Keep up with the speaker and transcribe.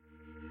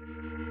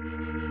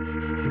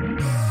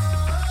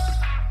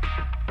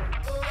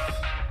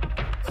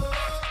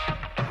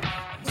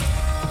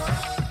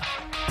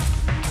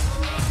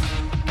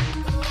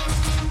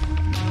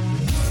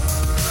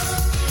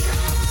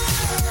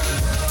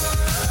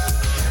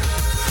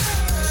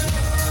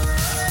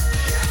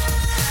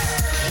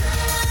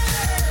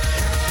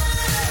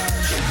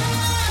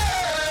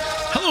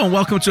Hello and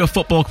welcome to a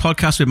football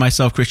podcast with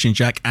myself, Christian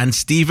Jack, and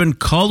Stephen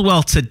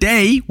Caldwell.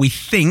 Today, we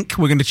think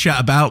we're going to chat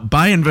about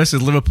Bayern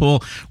versus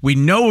Liverpool. We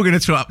know we're going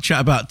to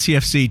chat about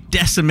TFC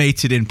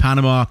decimated in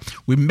Panama.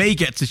 We may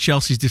get to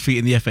Chelsea's defeat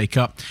in the FA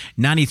Cup,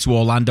 Nani to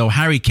Orlando,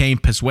 Harry Kane,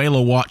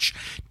 Pozuelo watch,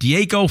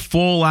 Diego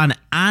Forlan,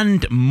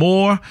 and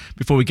more.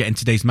 Before we get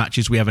into today's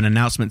matches, we have an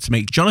announcement to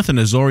make. Jonathan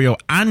Osorio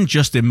and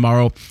Justin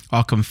Morrow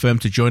are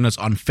confirmed to join us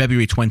on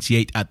February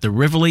 28th at the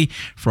Rivoli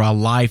for our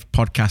live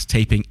podcast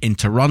taping in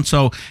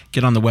Toronto.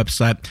 Get on the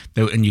website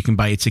and you can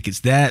buy your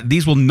tickets there.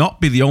 These will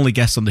not be the only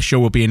guests on the show.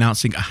 We'll be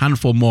announcing a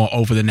handful more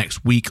over the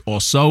next week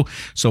or so.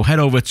 So head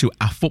over to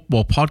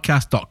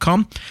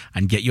afootballpodcast.com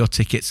and get your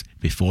tickets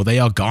before they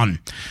are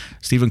gone.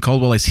 Stephen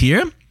Caldwell is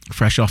here,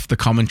 fresh off the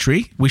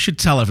commentary. We should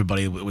tell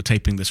everybody we're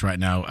taping this right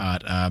now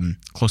at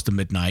close to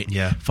midnight,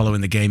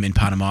 following the game in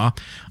Panama.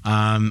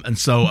 And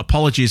so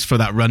apologies for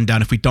that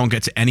rundown. If we don't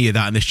get to any of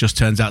that and this just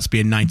turns out to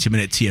be a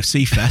 90-minute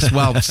TFC fest,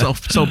 well,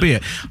 so be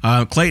it.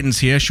 Clayton's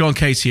here. Sean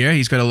K's here.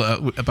 He's got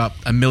about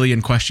a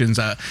million questions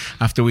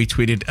after we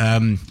tweeted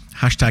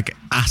hashtag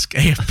Ask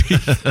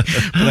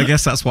AFP. But I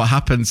guess that's what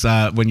happens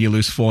when you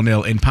lose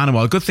 4-0 in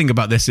Panama. A good thing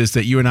about this is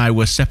that you and I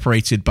were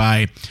separated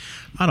by,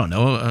 I don't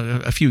know,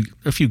 a few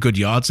good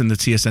yards in the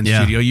TSN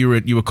studio.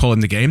 You were calling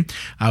the game.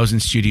 I was in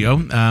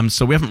studio.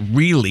 So we haven't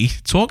really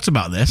talked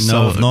about this.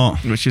 No,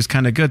 not. Which is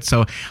kind of good.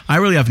 So I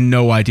really have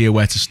no idea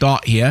where to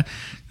start here.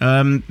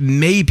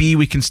 Maybe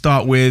we can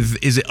start with,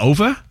 is it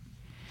over?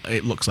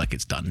 It looks like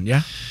it's done,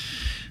 yeah?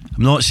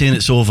 I'm not saying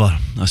it's over.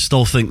 I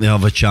still think they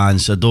have a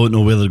chance. I don't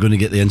know where they're going to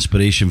get the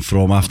inspiration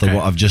from after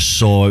what I've just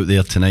saw out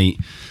there tonight.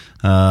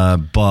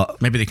 But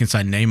maybe they can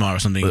sign Neymar or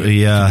something.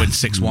 Yeah, win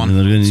 6-1.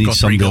 They're going to need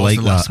somebody like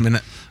that. Last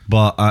minute.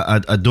 But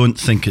I don't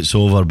think it's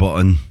over.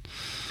 But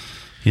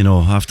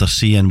after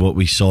seeing what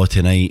we saw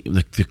tonight,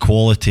 the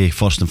quality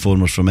first and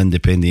foremost from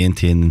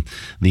Independiente and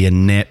the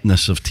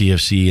ineptness of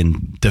TFC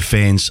in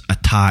defence,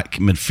 attack,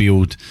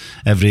 midfield,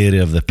 every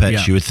area of the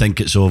pitch, you would think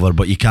it's over.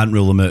 But you can't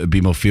rule them out of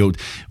BMO Field.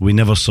 We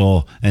never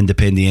saw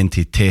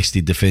Independiente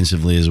tested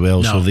defensively as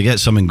well. No. So if they get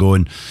something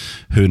going,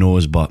 who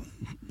knows? But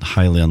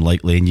highly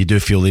unlikely. And you do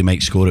feel they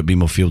might score at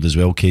BMO Field as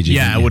well, KG?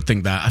 Yeah, I would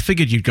think that. I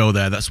figured you'd go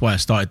there. That's why I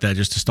started there,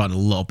 just to start a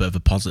little bit of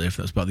a positive.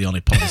 That's about the only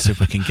positive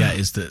we can get,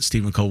 is that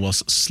Stephen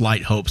Caldwell's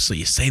slight hopes. So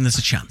you're saying there's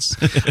a chance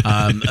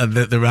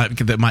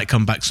that might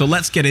come back. So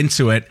let's get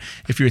into it.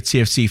 If you're a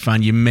TFC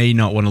fan, you may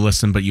not want to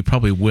listen, but you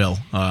probably will,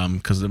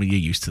 because you're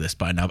used to this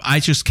by now. I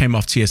just came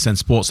off TSN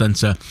Sports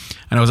Centre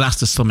and I was asked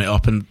to sum it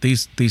up, and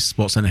these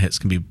Sports Centre hits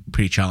can be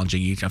pretty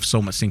challenging. You have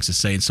so much things to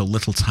say in so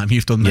little time.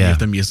 You've done many of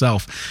them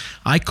yourself.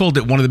 I called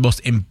it one of the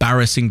most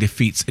embarrassing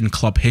defeats in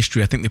club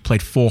history. I think they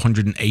played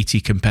 480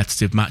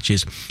 competitive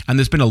matches, and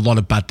there's been a lot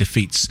of bad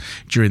defeats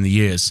during the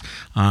years.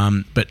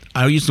 But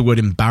I use the word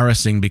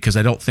embarrassing because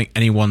I don't think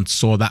anyone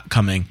saw that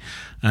coming.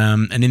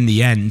 And in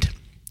the end,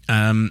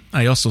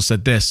 I also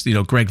said this,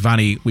 Greg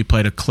Vanny, we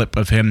played a clip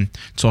of him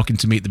talking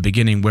to me at the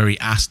beginning where he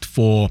asked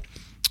for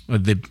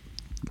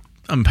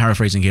I'm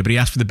paraphrasing here, but he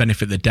asked for the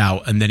benefit of the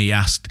doubt, and then he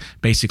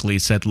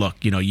said, look,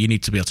 you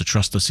need to be able to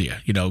trust us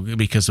here,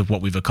 because of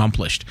what we've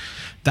accomplished.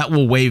 That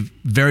will weigh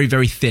very,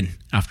 very thin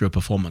after a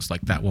performance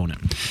like that, won't it?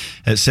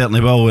 It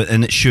certainly will,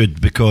 and it should,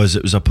 because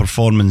it was a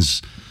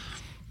performance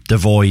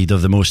devoid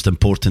of the most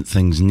important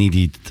things.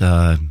 Needed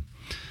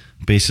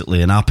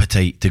basically an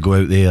appetite to go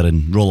out there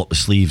and roll up the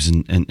sleeves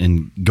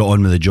and get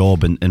on with the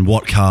job and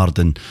work hard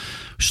and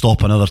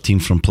stop another team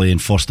from playing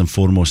first and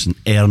foremost, and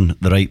earn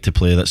the right to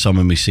play. That's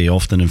something we say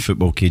often in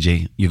football,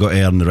 KJ. You got to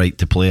earn the right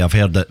to play. I've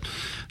heard it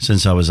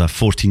since I was a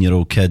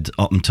 14-year-old kid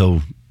up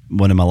until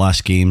one of my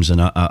last games, and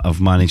I've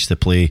managed to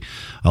play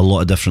a lot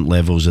of different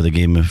levels of the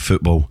game of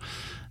football.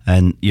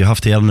 And you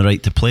have to earn the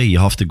right to play. You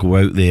have to go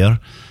out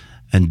there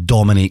and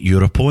dominate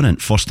your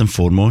opponent. First and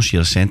foremost,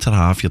 you're a centre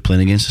half, you're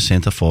playing against a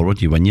centre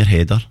forward, you win your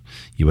header,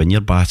 you win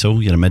your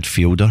battle, you're a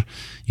midfielder,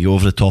 you go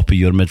over the top of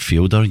your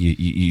midfielder,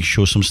 you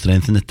show some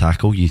strength in the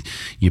tackle, you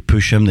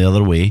push him the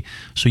other way,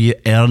 so you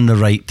earn the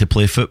right to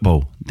play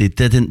football. They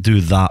didn't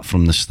do that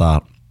from the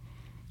start.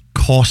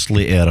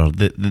 Costly error.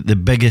 The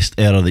biggest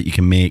error that you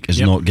can make is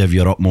not give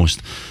your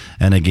utmost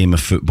in a game of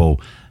football,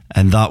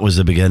 and that was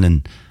the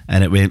beginning,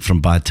 and it went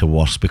from bad to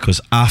worse, because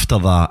after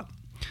that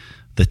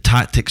the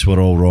tactics were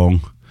all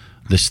wrong.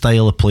 The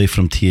style of play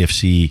from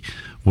TFC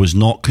was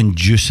not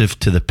conducive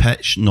to the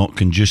pitch, not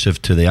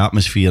conducive to the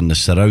atmosphere and the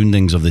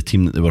surroundings of the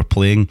team that they were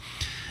playing.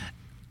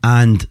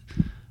 And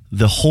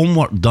the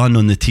homework done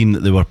on the team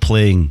that they were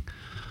playing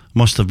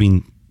must have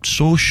been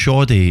so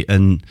shoddy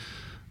and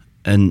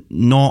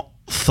not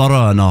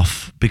thorough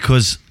enough,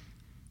 because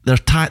their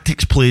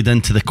tactics played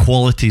into the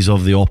qualities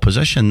of the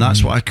opposition.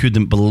 That's what I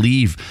couldn't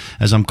believe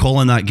as I'm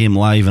calling that game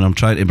live and I'm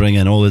trying to bring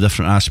in all the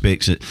different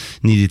aspects that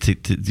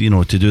needed to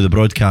do the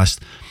broadcast.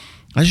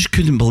 I just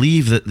couldn't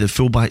believe that the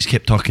fullbacks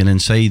kept tucking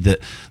inside, that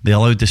they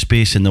allowed the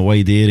space in the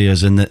wide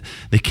areas, and that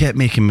they kept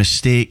making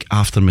mistake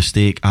after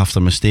mistake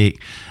after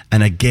mistake.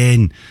 And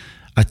again,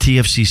 a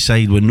TFC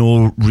side with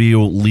no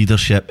real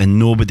leadership and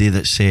nobody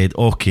that said,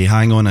 okay,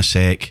 hang on a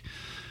sec,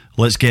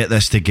 let's get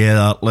this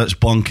together, let's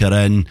bunker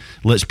in,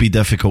 let's be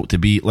difficult to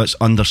beat, let's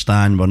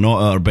understand we're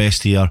not at our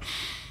best here,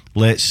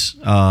 let's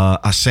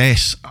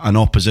assess an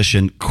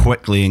opposition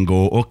quickly and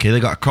go, okay, they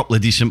got a couple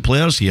of decent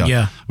players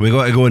here, we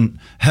got to go and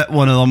hit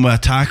one of them with a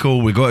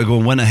tackle, we got to go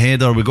and win a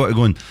header, we got to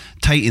go and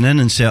tighten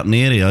in certain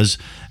areas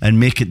and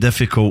make it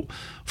difficult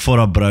for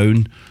a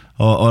Brown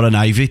or an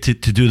Ivy to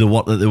do the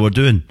work that they were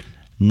doing.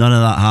 None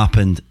of that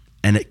happened,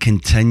 and it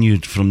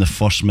continued from the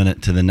first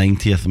minute to the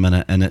 90th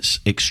minute, and it's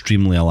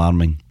extremely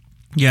alarming.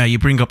 Yeah, you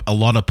bring up a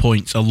lot of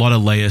points, a lot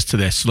of layers to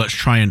this. So let's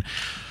try and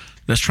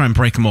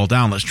break them all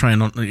down. Let's try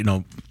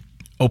and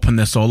open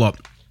this all up.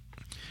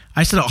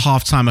 I said at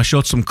halftime, I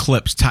showed some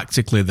clips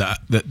tactically that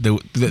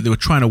they were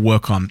trying to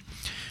work on.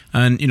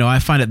 And, I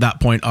find at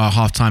that point our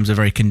half times are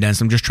very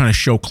condensed. I'm just trying to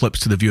show clips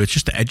to the viewers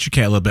just to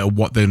educate a little bit of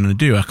what they're going to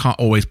do. I can't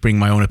always bring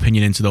my own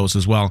opinion into those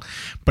as well.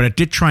 But I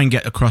did try and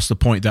get across the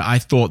point that I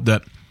thought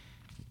that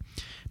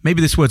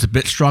maybe this word's a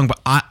bit strong,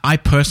 but I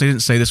personally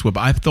didn't say this word,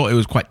 but I thought it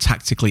was quite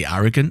tactically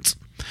arrogant.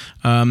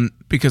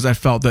 Because I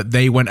felt that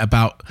they went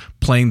about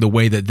playing the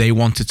way that they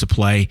wanted to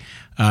play,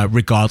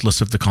 regardless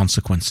of the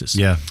consequences.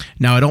 Yeah.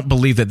 Now, I don't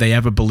believe that they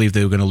ever believed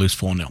they were going to lose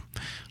 4-0.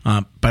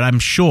 But I'm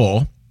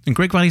sure, and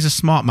Greg Vanney's a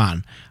smart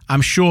man,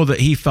 I'm sure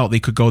that he felt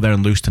they could go there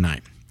and lose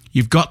tonight.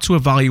 You've got to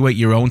evaluate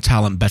your own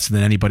talent better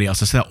than anybody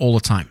else. I say that all the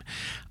time.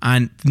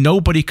 And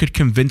nobody could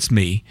convince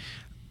me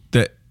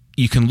that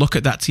you can look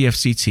at that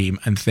TFC team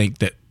and think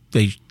that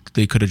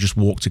they could have just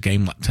walked a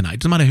game like tonight. It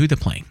doesn't matter who they're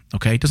playing,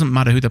 okay? It doesn't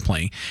matter who they're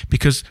playing,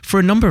 because for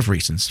a number of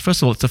reasons.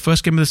 First of all, it's the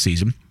first game of the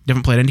season. They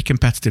haven't played any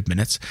competitive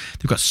minutes.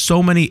 They've got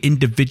so many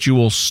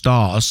individual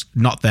stars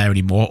not there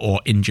anymore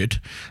or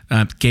injured,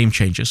 game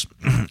changers.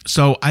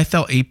 So I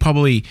felt he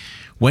probably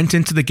went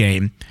into the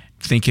game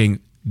thinking,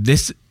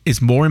 this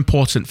is more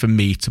important for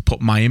me to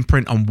put my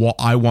imprint on what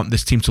I want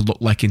this team to look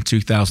like in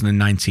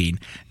 2019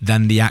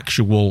 than the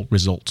actual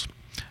result.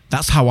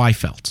 That's how I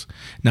felt.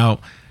 Now,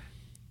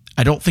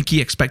 I don't think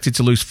he expected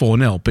to lose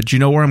 4-0, but do you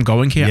know where I'm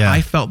going here? Yeah.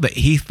 I felt that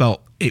he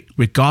felt it,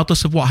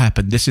 regardless of what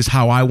happened, this is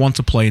how I want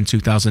to play in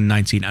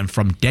 2019, and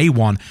from day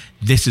one,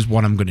 this is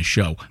what I'm going to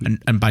show.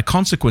 And by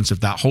consequence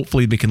of that,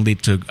 hopefully they can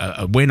lead to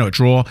a win or a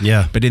draw,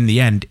 but in the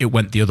end, it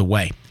went the other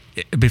way.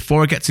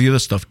 Before I get to the other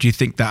stuff, do you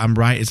think that I'm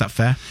right? Is that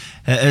fair?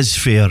 It is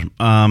fair.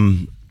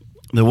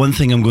 The one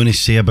thing I'm going to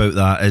say about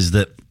that is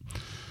that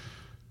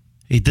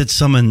he did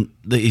something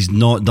that he's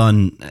not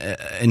done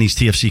in his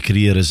TFC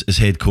career as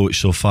head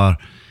coach so far.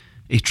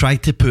 He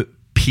tried to put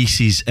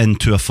pieces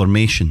into a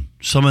formation.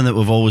 Something that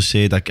we've always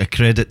said, a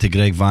credit to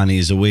Greg Vanney,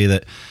 is the way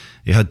that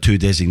he had two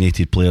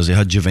designated players. He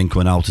had Giovinco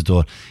and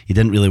Altidore. He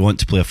didn't really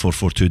want to play a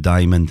 4-4-2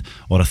 diamond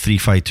or a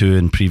 3-5-2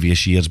 in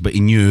previous years, but he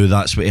knew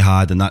that's what he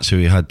had and that's who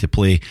he had to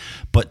play.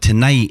 But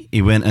tonight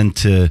he went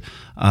into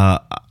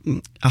a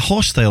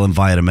hostile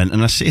environment,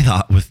 and I say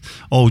that with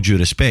all due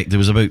respect. There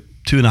was about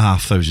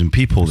 2,500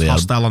 people there.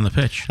 Hostile on the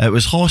pitch. It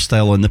was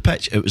hostile on the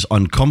pitch. It was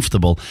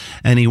uncomfortable,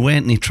 and he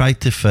went and he tried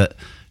to fit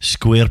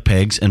square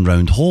pegs in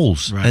round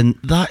holes, and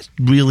that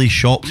really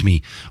shocked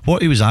me.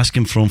 What he was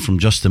asking from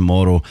Justin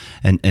Morrow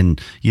and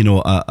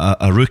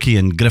a rookie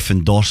in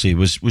Griffin Dorsey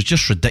was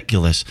just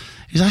ridiculous.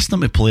 He's asking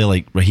him to play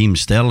like Raheem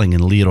Sterling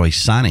and Leroy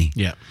Sané.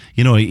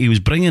 He was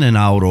bringing in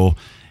Alro.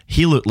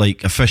 He looked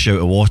like a fish out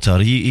of water.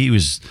 He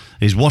was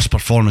his worst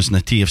performance in the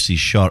TFC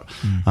shirt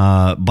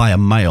by a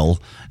mile,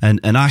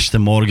 and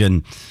Ashton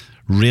Morgan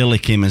rarely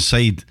came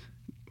inside.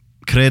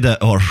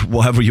 Credit or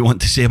whatever you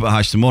want to say about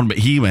Ashton Morgan, but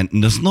he went,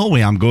 and there's no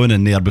way I'm going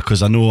in there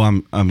because I know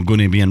I'm going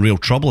to be in real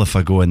trouble if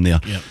I go in there.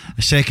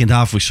 The second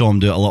half we saw him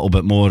do it a little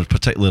bit more,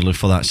 particularly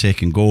for that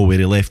second goal where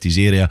he left his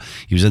area.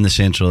 He was in the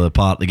centre of the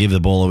park. They gave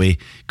the ball away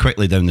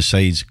quickly down the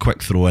sides,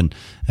 quick throw in,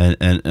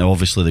 and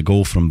obviously the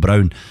goal from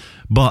Brown.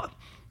 But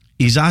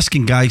he's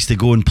asking guys to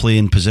go and play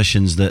in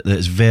positions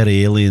that's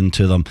very alien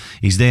to them.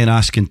 He's then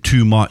asking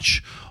too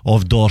much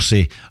of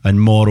Dorsey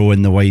and Morrow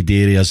in the wide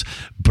areas.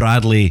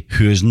 Bradley,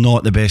 who is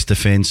not the best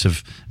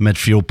defensive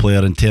midfield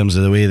player in terms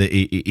of the way that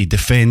he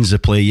defends the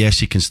play, yes,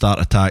 he can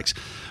start attacks,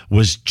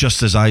 was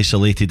just as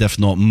isolated, if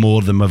not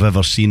more, than we've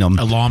ever seen him.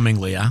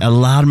 Alarmingly.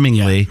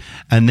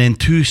 And then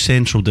two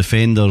central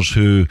defenders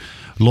who,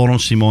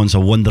 Laurent Simon's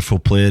a wonderful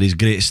player, he's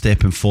great at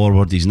stepping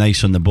forward, he's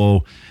nice on the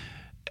ball,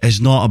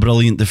 is not a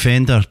brilliant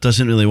defender,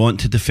 doesn't really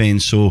want to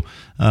defend, so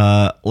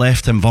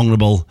left him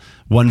vulnerable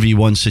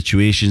 1v1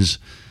 situations.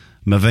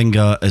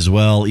 Mavinga as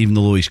well, even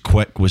though he's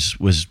quick,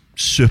 was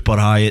super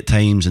high at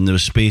times, and there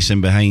was space in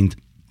behind.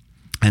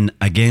 And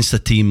against a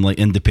team like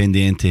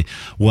Independiente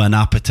with an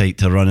appetite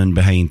to run in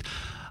behind,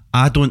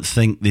 I don't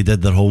think they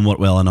did their homework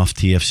well enough,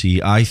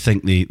 TFC. I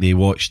think they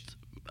watched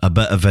a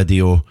bit of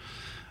video.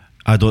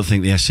 I don't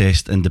think they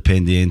assessed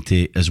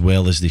Independiente as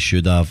well as they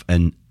should have.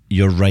 And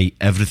you're right,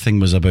 everything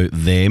was about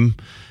them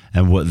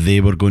and what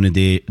they were going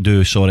to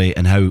do,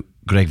 and how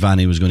Greg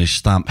Vanney was going to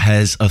stamp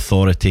his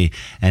authority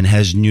and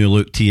his new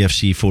look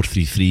TFC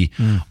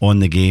 4-3-3 on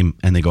the game,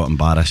 and they got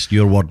embarrassed.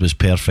 Your word was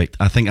perfect.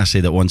 I think I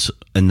said it once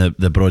in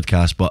the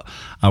broadcast, but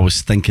I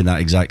was thinking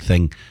that exact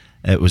thing.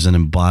 It was an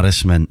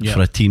embarrassment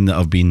for a team that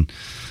have been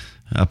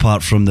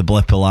apart from the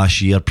blip of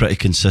last year, pretty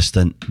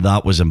consistent.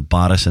 That was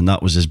embarrassing.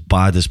 That was as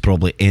bad as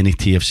probably any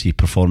TFC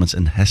performance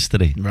in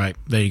history. Right,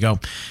 there you go.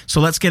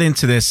 So let's get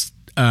into this.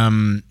 I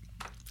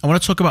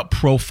want to talk about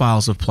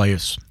profiles of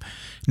players.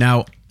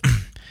 Now,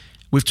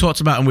 we've talked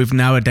about and we've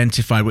now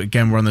identified,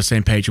 again, we're on the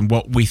same page, and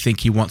what we think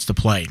he wants to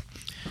play.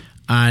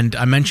 And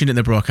I mentioned in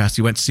the broadcast,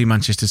 he went to see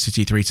Manchester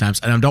City 3 times.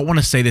 And I don't want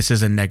to say this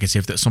as a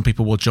negative, that some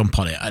people will jump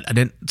on it. I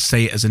didn't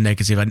say it as a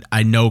negative.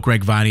 I know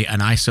Greg Viney,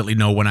 and I certainly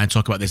know when I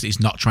talk about this,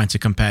 he's not trying to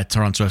compare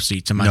Toronto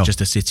FC to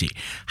Manchester City.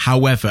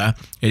 However,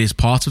 it is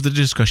part of the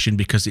discussion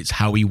because it's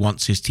how he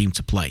wants his team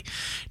to play.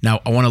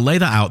 Now, I want to lay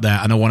that out there,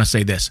 and I want to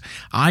say this.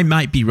 I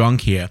might be wrong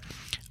here.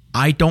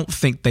 I don't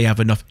think they have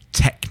enough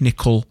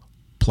technical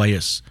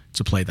players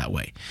to play that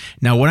way.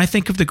 Now, when I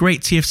think of the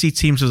great TFC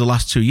teams of the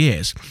last 2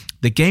 years,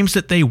 the games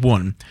that they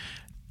won,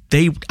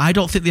 I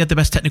don't think they had the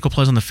best technical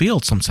players on the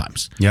field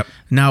sometimes. Yep.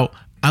 Now,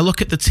 I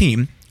look at the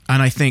team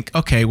and I think,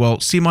 okay, well,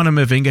 Simon and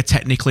Mavinga,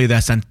 technically,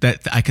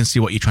 I can see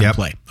what you're trying to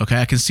play.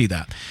 Okay, I can see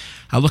that.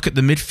 I look at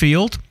the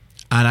midfield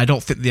and I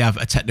don't think they have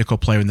a technical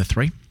player in the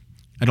 3.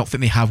 I don't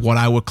think they have what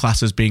I would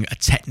class as being a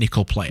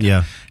technical player.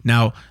 Yeah.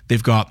 Now,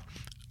 they've got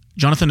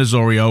Jonathan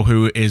Osorio,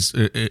 who has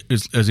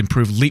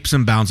improved leaps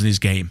and bounds in his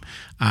game,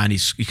 and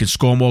he can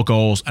score more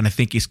goals, and I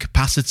think his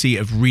capacity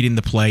of reading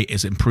the play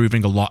is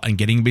improving a lot, and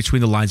getting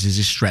between the lines is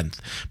his strength.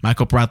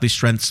 Michael Bradley's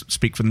strengths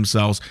speak for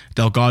themselves.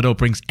 Delgado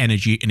brings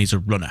energy, and he's a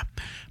runner.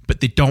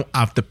 But they don't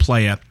have the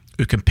player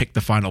who can pick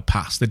the final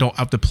pass. They don't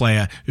have the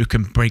player who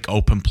can break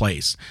open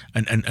plays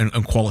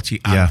and quality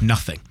out of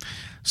nothing.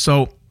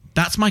 So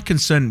that's my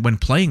concern when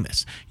playing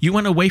this. You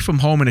went away from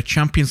home in a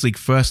Champions League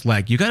first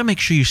leg. You got to make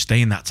sure you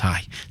stay in that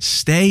tie.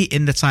 Stay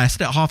in the tie. I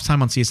said it at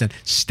halftime on TSN.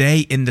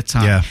 Stay in the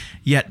tie. Yeah.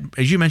 Yet,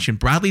 as you mentioned,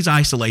 Bradley's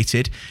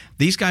isolated.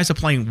 These guys are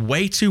playing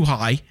way too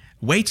high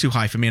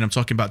for me, and I'm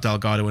talking about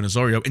Delgado and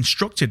Osorio,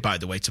 instructed, by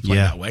the way, to play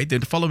that way. They're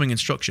following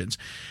instructions.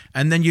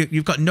 And then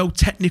you've got no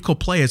technical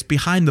players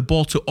behind the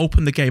ball to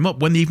open the game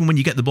up. Even when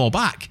you get the ball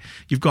back,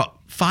 you've got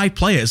 5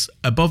 players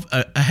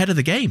ahead of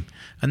the game.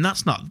 And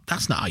that's not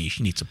how you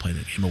need to play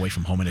the game away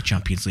from home in a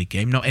Champions League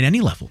game, not in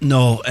any level.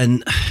 No,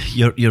 and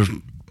you're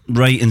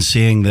right in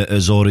saying that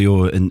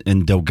Osorio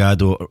and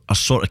Delgado are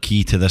sort of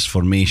key to this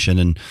formation,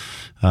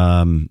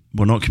 and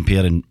we're not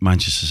comparing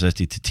Manchester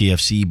City to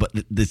TFC, but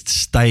the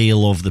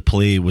style of the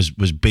play was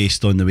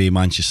based on the way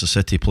Manchester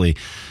City play.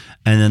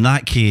 And in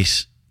that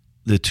case,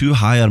 the 2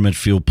 higher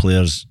midfield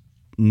players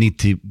need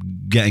to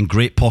get in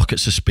great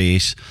pockets of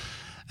space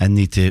and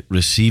need to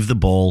receive the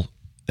ball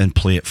and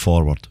play it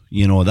forward.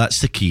 You know, that's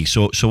the key.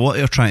 So what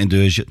you're trying to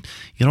do is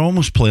you're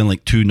almost playing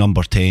like 2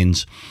 number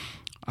 10s.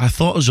 I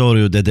thought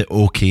Osorio did it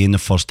okay in the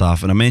first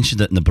half, and I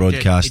mentioned it in the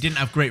broadcast. He didn't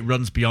have great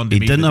runs beyond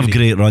him. He didn't have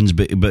great runs,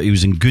 but he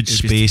was in good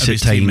space at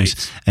times,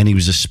 teammates. And he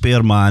was a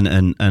spare man,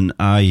 and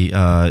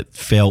I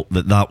felt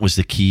that was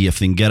the key. If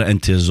they can get it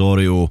into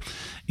Osorio,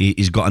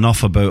 he's got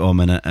enough about him,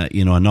 and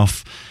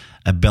enough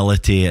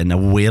ability and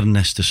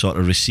awareness to sort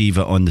of receive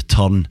it on the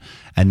turn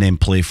and then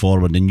play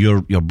forward. And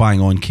you're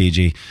bang on,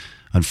 KJ.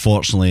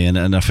 Unfortunately,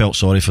 and I felt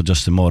sorry for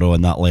Justin Morrow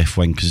in that left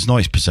wing, because it's not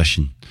his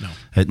position. No.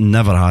 It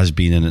never has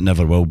been, and it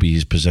never will be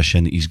his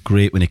position. He's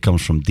great when he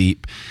comes from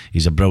deep.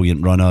 He's a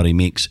brilliant runner. He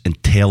makes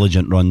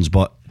intelligent runs,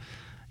 but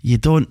you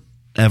don't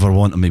ever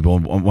want him to be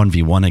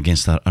 1v1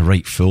 against a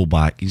right full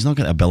back. He's not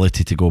got the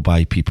ability to go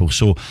by people.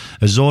 So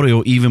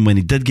Osorio, even when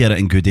he did get it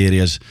in good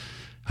areas,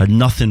 had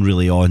nothing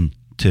really on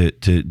to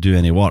do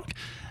any work.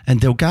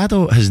 And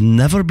Delgado has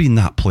never been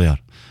that player.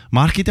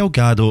 Marky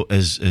Delgado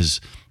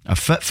is a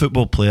fit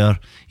football player.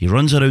 He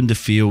runs around the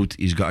field.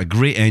 He's got a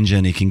great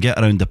engine. He can get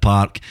around the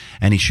park,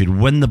 and he should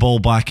win the ball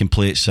back and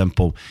play it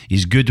simple.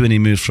 He's good when he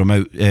moves from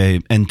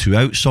in to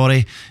out.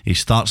 He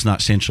starts in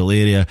that central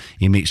area.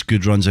 He makes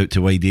good runs out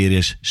to wide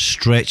areas,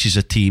 stretches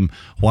a team.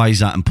 Why is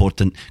that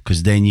important?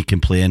 Because then you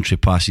can play entry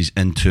passes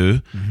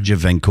into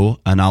Giovinco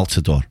and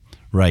Altidore.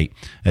 Right,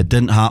 it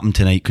didn't happen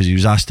tonight because he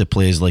was asked to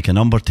play as like a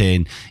number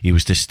 10. He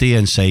was to stay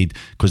inside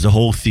because the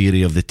whole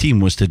theory of the team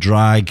was to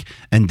drag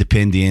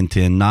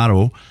Independiente and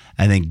narrow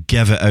and then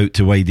give it out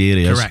to wide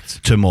areas.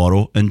 Correct.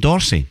 Tomorrow and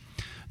Dorsey.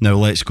 Now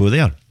let's go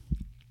there.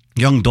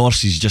 Young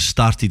Dorsey's just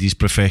started his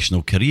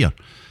professional career.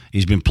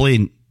 He's been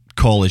playing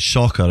college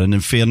soccer, and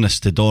in fairness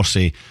to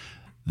Dorsey,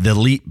 the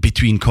leap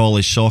between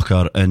college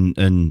soccer and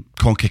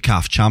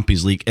CONCACAF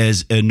Champions League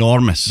is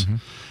enormous.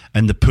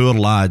 And the poor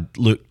lad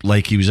looked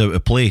like he was out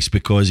of place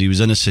because he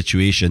was in a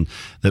situation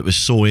that was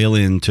so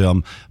alien to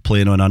him,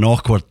 playing on an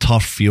awkward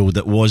turf field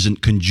that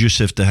wasn't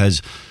conducive to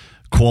his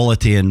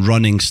quality and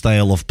running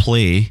style of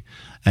play.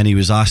 And he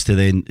was asked to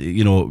then,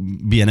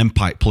 be an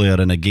impact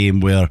player in a game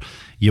where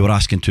you were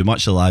asking too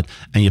much of the lad,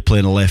 and you're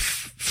playing a left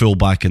full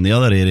back in the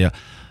other area.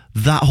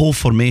 That whole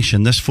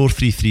formation, this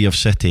 4-3-3 of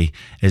City,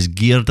 is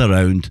geared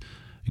around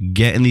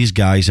getting these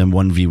guys in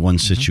 1v1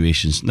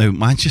 situations. Now,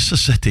 Manchester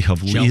City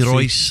have Chelsea,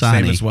 Leroy Sané,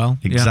 same as well.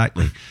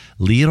 Exactly.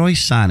 Leroy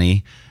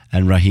Sané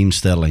and Raheem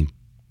Sterling.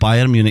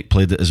 Bayern Munich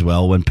played it as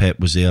well when Pep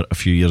was there a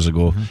few years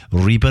ago.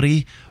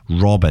 Ribery,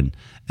 Robin.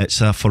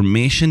 It's a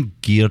formation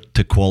geared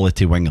to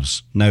quality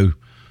wingers. Now,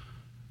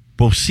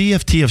 We'll see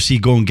if TFC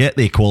go and get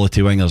the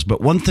quality wingers, but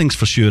one thing's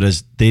for sure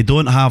is they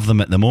don't have them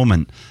at the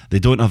moment. They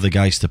don't have the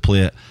guys to play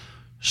it.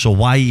 So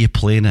why are you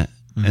playing it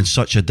in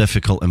such a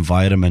difficult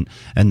environment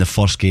in the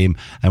first game?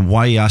 And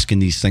why are you asking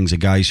these things of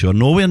guys who are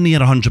nowhere near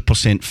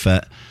 100%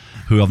 fit,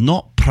 who have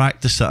not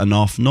practiced it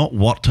enough, not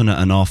worked on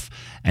it enough,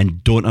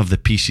 and don't have the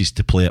pieces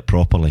to play it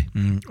properly?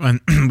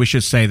 And we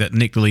should say that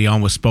Nick de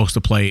Leon was supposed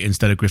to play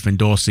instead of Griffin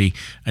Dorsey,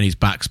 and his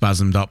back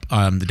spasmed up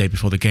the day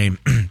before the game.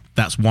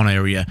 That's one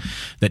area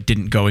that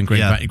didn't go in Greg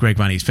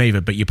Vanney's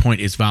favour, but your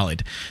point is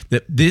valid.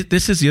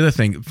 This is the other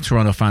thing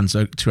Toronto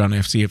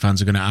FC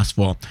fans are going to ask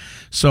for.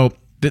 So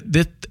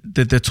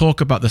the talk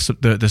about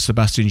the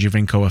Sebastian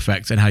Giovinco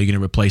effect and how you're going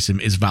to replace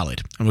him is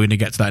valid, and we're going to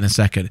get to that in a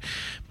second.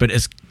 But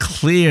as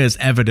clear as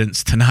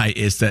evidence tonight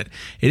is that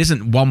it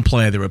isn't one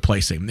player they're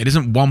replacing. It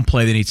isn't one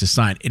player they need to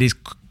sign. It is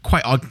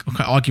quite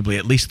arguably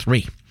at least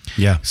three.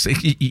 Yeah. So,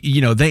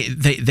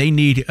 they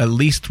need at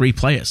least three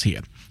players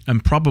here,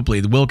 and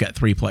probably they will get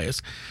three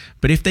players.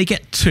 But if they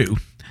get two,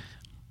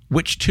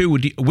 which two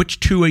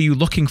are you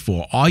looking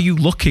for? Are you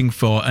looking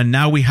for, and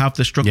now we have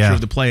the structure of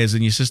the players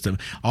in your system,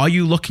 are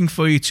you looking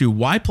for your two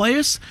wide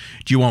players?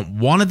 Do you want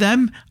one of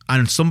them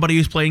and somebody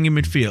who's playing in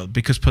midfield?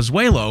 Because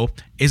Pozuelo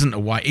isn't a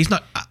wide. He's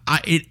not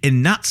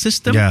in that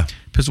system. Yeah.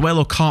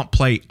 Pozuelo can't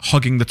play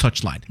hugging the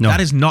touchline. No.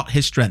 That is not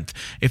his strength.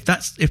 If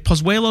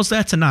Pozuelo's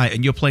there tonight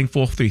and you're playing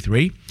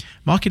 4-3-3,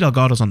 Marky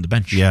Delgado's on the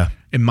bench. Yeah.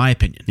 In my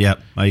opinion. Yeah,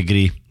 I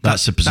agree.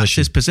 That's the position. That's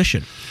his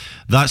position.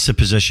 That's the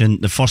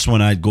position. The first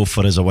one I'd go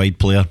for is a wide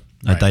player,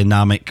 a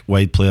dynamic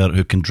wide player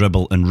who can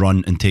dribble and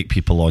run and take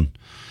people on.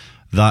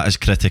 That is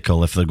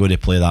critical if they're going to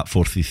play that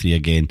 4-3-3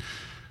 again.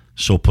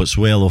 So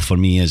Pozuelo for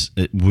me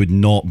would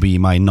not be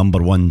my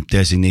number one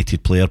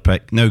designated player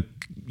pick. Now,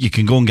 you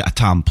can go and get a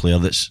TAM player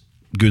that's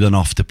good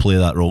enough to play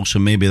that role, so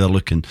maybe they're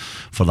looking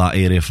for that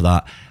area for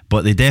that.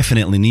 But they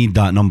definitely need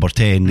that number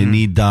 10. They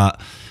need that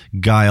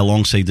guy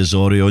alongside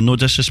Osorio. No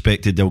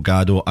disrespect to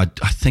Delgado, I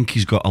think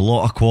he's got a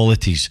lot of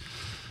qualities,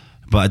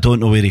 but I don't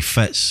know where he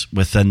fits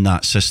within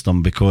that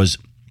system, because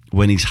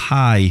when he's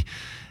high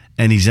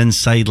and he's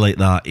inside like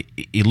that,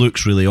 he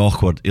looks really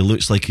awkward. He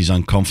looks like he's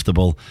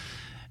uncomfortable.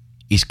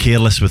 He's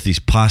careless with his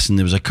passing.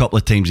 There was a couple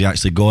of times he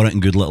actually got it in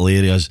good little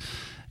areas,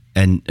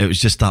 and it was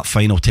just that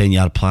final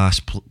 10-yard pass,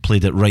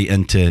 played it right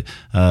into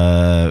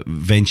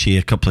Vinci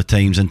a couple of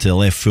times, into the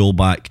left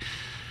fullback.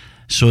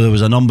 So there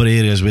was a number of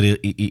areas where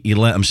he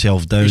let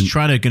himself down. He's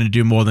going to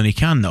do more than he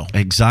can, though.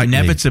 Exactly.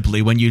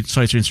 Inevitably, when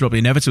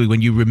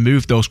you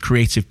remove those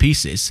creative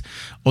pieces,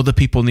 other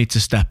people need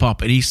to step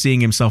up. And he's seeing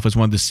himself as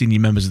one of the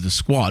senior members of the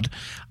squad,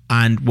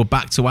 and we're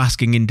back to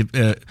asking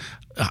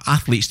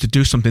athletes to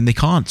do something they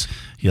can't.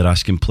 You're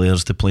asking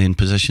players to play in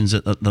positions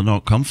that they're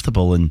not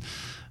comfortable in.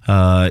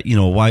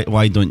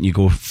 Why don't you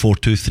go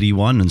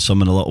 4-2-3-1 and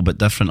something a little bit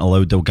different?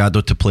 Allow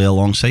Delgado to play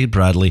alongside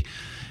Bradley,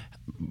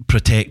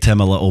 protect him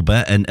a little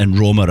bit, and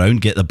roam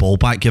around, get the ball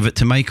back, give it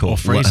to Michael,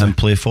 let him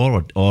play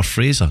forward, or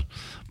Fraser.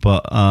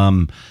 But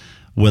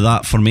with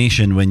that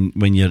formation,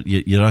 when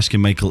you're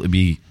asking Michael to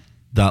be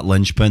that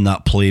linchpin,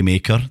 that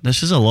playmaker,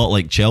 this is a lot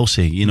like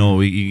Chelsea.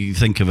 You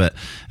think of it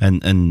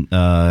and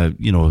the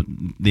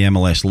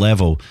MLS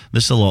level.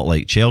 This is a lot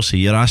like Chelsea.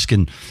 You're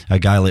asking a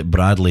guy like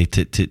Bradley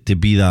to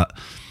be that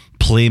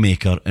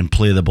playmaker and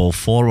play the ball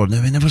forward.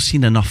 Now, we've never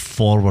seen enough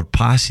forward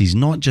passes,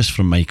 not just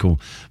from Michael,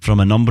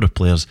 from a number of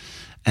players.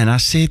 And I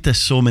said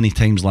this so many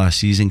times last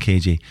season,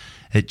 KJ,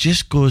 it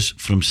just goes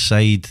from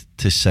side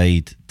to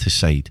side to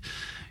side.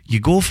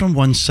 You go from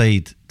one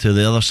side to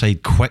the other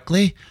side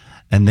quickly,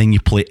 and then you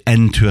play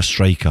into a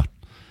striker.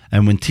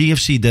 And when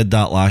TFC did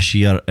that last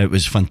year, it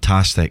was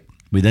fantastic.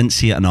 We didn't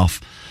see it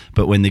enough.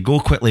 But when they go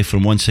quickly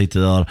from one side to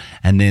the other,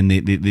 and then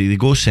they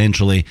go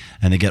centrally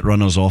and they get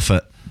runners off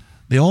it,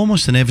 they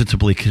almost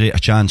inevitably create a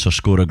chance or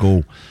score a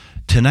goal.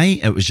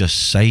 Tonight, it was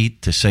just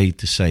side to side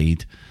to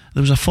side.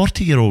 There was a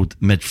 40-year-old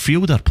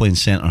midfielder playing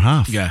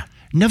centre-half. Yeah.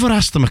 Never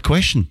asked him a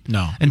question.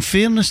 No. In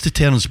fairness to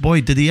Terence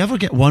Boyd, did he ever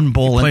get one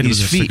ball into his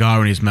feet? He played with a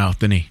cigar in his mouth,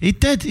 didn't he? He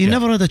did. He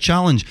never had a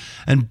challenge.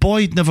 And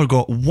Boyd never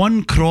got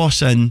one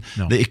cross in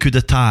that he could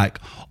attack,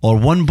 or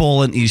one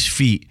ball into his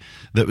feet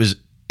that was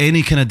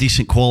any kind of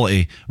decent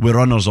quality with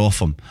runners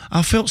off him.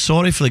 I felt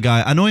sorry for the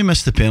guy. I know he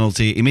missed the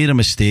penalty. He made a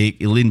mistake.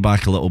 He leaned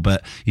back a little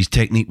bit. His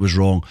technique was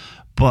wrong.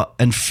 But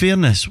in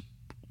fairness,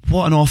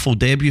 what an awful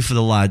debut for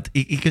the lad.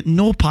 He got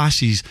no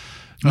passes.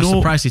 I was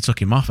surprised he took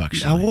him off,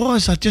 actually.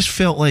 I just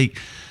felt like,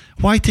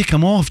 why take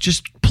him off?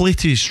 Just play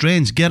to his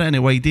strengths, get it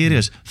into wide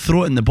areas,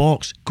 throw it in the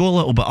box, go a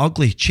little bit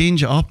ugly,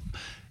 change it up,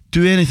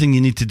 do anything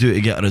you need to do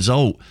to get a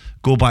result,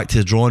 go back to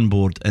the drawing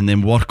board, and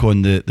then work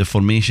on the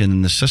formation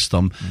and the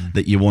system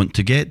that you want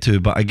to get to.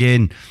 But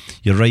again,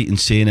 you're right in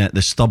saying it,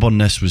 the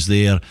stubbornness was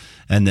there,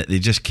 and that they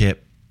just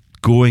kept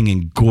going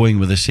and going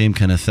with the same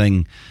kind of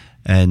thing,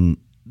 and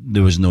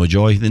there was no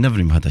joy. They never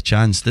even had a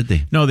chance, did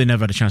they? No, they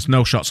never had a chance.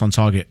 No shots on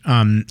target.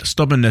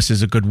 Stubbornness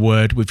is a good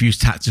word. We've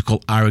used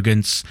tactical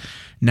arrogance.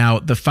 Now,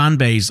 the fan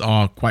base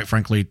are, quite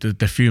frankly,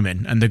 they're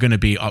fuming, and they're going to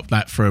be up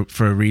that for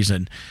a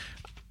reason.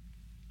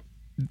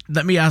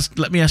 Let me ask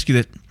you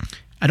that.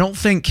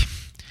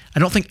 I I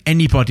don't think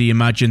anybody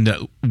imagined that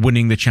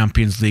winning the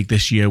Champions League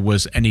this year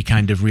was any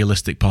kind of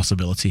realistic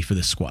possibility for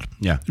this squad.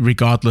 Yeah.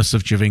 Regardless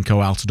of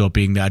Giovinco Altidore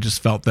being there, I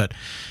just felt that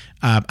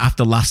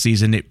after last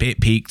season it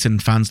peaked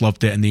and fans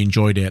loved it and they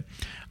enjoyed it.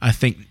 I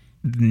think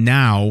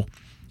now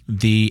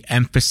the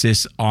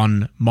emphasis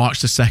on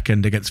March the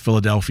 2nd against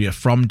Philadelphia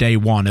from day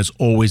one has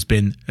always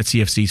been a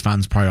TFC's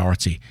fans'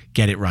 priority.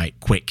 Get it right,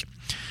 quick.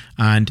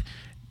 And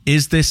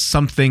is this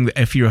something that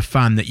if you're a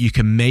fan that you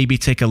can maybe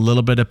take a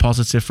little bit of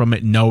positive from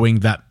it, knowing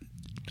that,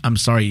 I'm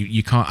sorry,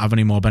 you can't have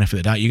any more benefit of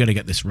the doubt, you got to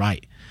get this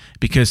right.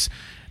 Because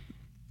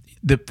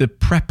the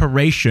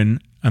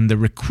preparation and the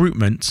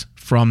recruitment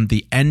from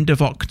the end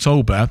of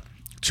October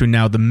to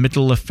now the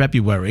middle of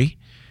February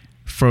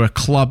for a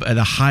club at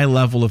a high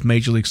level of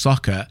Major League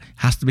Soccer,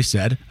 has to be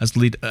said, has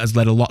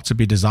led a lot to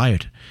be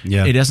desired.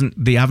 Yeah.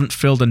 They haven't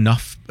filled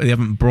enough, they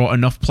haven't brought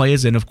enough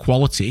players in of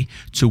quality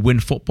to win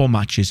football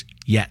matches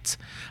yet.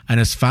 And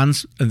as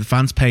the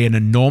fans pay an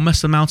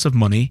enormous amount of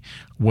money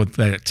with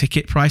their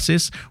ticket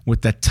prices,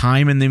 with their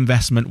time and the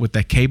investment, with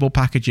their cable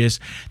packages,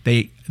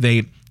 they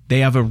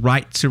have a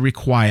right to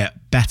require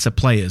better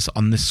players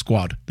on this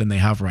squad than they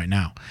have right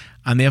now.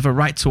 And they have a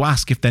right to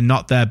ask, if they're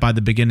not there by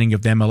the beginning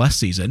of the MLS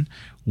season,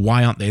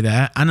 why aren't they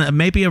there? And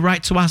maybe a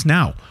right to ask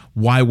now,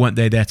 why weren't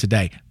they there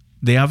today?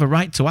 They have a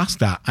right to ask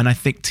that. And I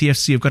think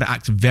TFC have got to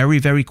act very,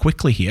 very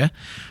quickly here.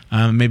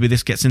 Maybe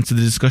this gets into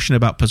the discussion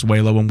about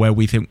Pozuelo and where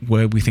we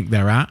think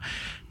they're at.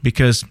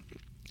 Because,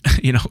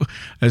 you know,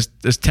 as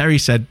Terry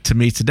said to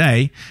me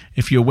today,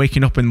 if you're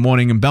waking up in the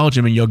morning in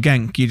Belgium and you're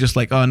Genk, you're just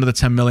like, oh, another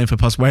 10 million for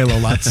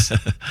Pozuelo, lads.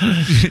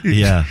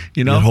 Yeah.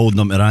 You know? You're holding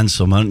them to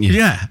ransom, aren't you?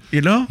 Yeah,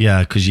 you know?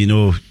 Yeah, because you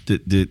know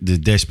the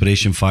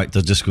desperation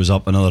factor just goes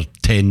up another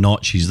 10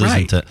 notches,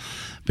 doesn't it?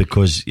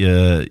 Because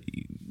they're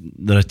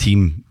a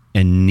team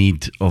in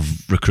need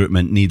of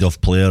recruitment, need of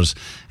players,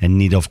 and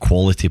need of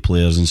quality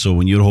players. And so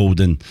when you're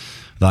holding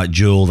that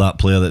jewel, that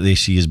player that they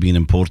see as being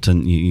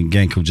important,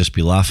 Genk will just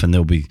be laughing.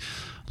 They'll be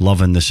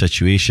loving the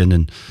situation.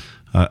 And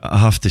I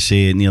have to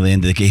say, near the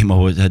end of the game,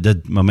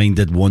 my mind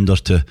did wander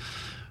to,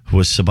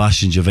 was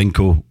Sebastian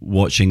Giovinco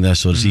watching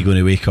this, or is he going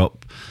to wake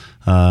up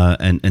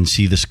and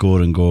see the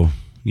score and go,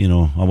 you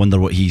know, I wonder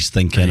what he's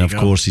thinking. Of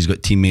course, he's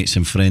got teammates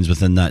and friends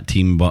within that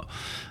team, but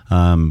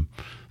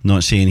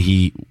not saying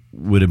he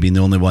would have been the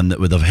only one that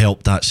would have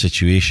helped that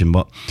situation.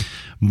 But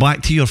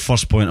back to your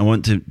first point, I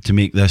want to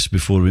make this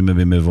before we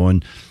maybe move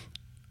on.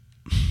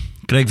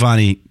 Greg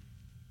Vanney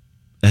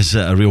is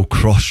at a real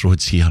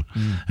crossroads here,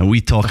 and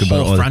we talk the about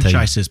whole all the time.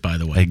 franchises, by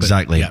the way.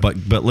 Exactly,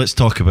 but let's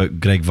talk about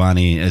Greg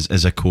Vanney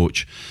as a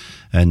coach,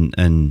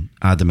 and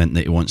adamant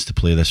that he wants to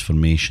play this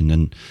formation.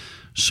 And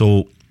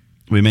so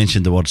we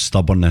mentioned the word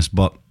stubbornness,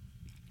 but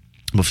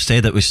we've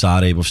said it with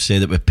Sarri, we've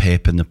said it with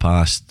Pep in the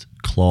past,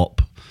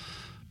 Klopp,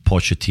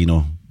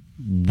 Pochettino,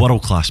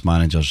 world class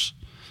managers.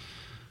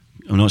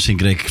 I'm not saying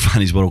Greg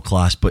Vanney's world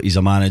class, but he's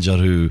a manager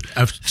who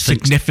of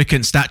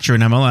significant stature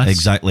in MLS.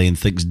 Exactly, and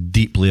thinks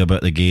deeply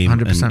about the game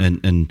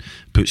 100%. and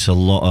puts a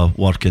lot of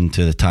work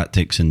into the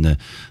tactics and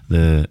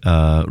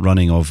the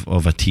running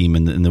of a team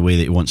and the way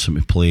that he wants them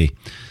to play.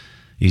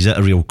 He's at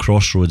a real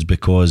crossroads,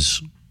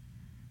 because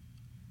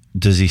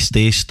does he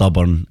stay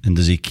stubborn and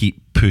does he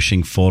keep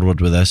pushing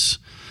forward with this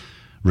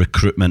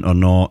recruitment or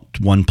not?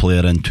 One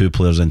player in, two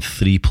players in,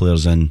 three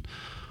players in,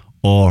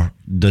 or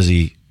does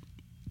he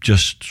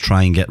just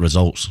try and get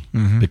results?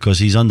 Because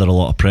he's under a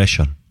lot of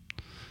pressure.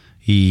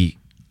 He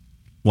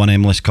won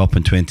MLS Cup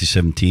in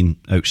 2017,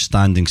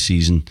 outstanding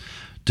season,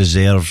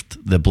 deserved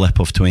the blip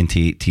of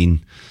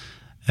 2018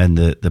 and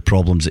the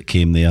problems that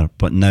came there,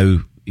 but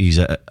now he's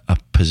at a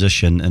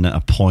position and at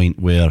a point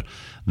where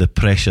the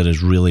pressure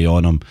is really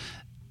on him.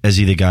 Is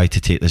he the guy to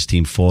take this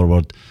team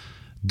forward?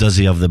 Does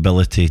he have the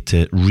ability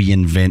to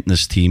reinvent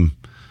this team,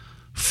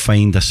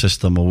 find a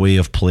system, a way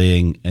of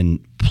playing, and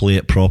play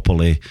it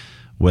properly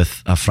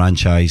with a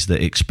franchise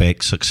that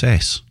expects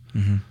success?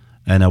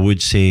 And I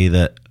would say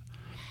that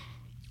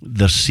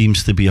there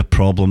seems to be a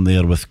problem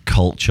there with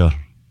culture,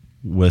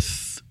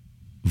 with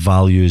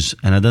values,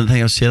 and I didn't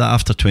think I'd say that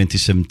after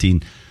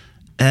 2017.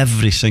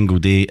 Every single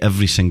day,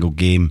 every single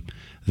game,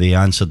 they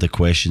answered the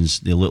questions.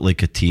 They looked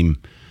like a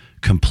team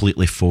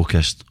completely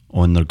focused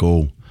on their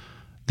goal.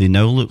 They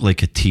now look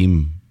like a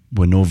team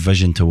with no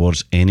vision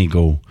towards any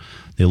goal.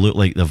 They look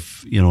like there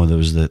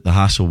was the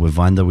hassle with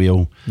Van der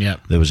Weel. Yeah.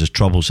 There was the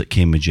troubles that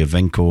came with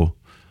Giovinco.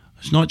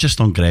 It's not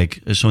just on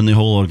Greg, it's on the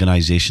whole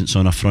organisation, it's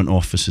on a front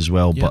office as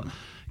well. Yeah. But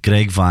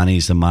Greg Vanney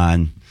is the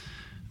man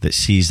that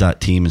sees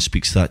that team and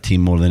speaks to that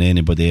team more than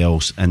anybody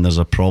else. And there's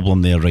a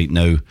problem there right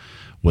now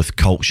with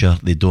culture.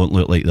 They don't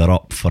look like they're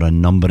up for a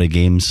number of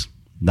games.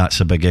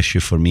 That's a big issue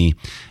for me.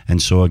 And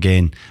so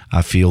again,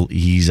 I feel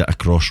he's at a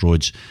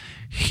crossroads.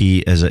 He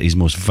is at his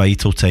most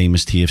vital time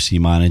as TFC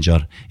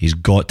manager. He's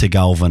got to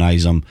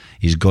galvanise them.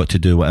 He's got to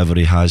do whatever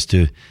he has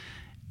to,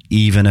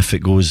 even if it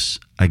goes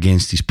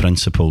against his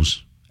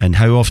principles. And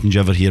how often do you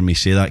ever hear me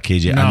say that,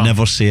 KJ? No, I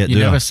never say it, you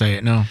never say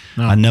it, no.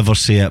 I never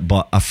say it,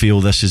 but I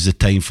feel this is the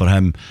time for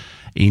him.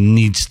 He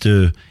needs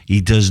to. He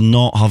does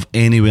not have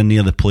anywhere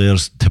near the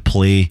players to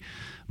play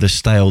the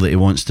style that he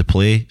wants to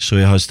play. So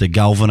he has to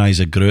galvanise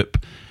a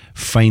group,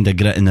 find a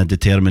grit and a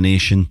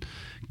determination,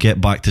 get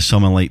back to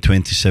something like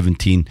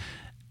 2017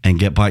 and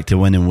get back to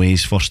winning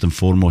ways first and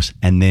foremost,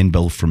 and then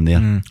build from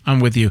there. I'm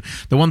with you.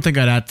 The one thing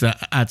I'd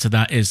add to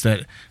that is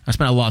that I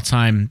spent a lot of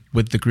time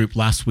with the group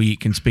last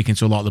week and speaking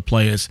to a lot of the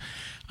players,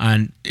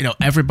 and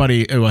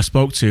everybody who I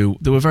spoke to,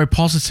 they were very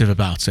positive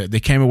about it. They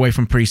came away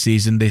from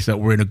pre-season, they said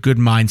we're in a good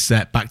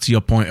mindset. Back to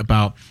your point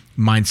about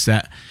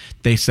mindset,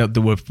 they said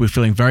that we're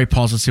feeling very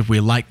positive, we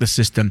like the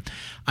system.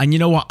 And you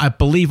know what, I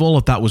believe all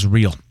of that was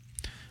real.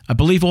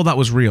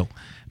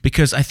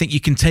 Because I think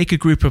you can take a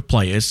group of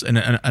players and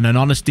an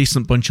honest,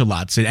 decent bunch of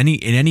lads in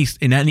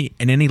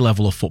any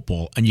level of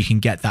football, and you can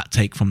get that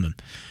take from them.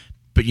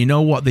 But you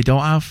know what they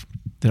don't have?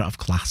 They don't have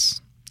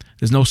class.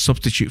 There's no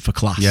substitute for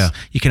class. Yeah.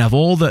 You can have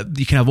all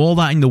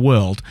that in the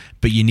world,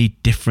 but you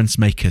need difference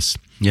makers.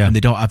 Yeah. And they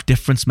don't have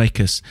difference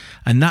makers.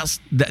 And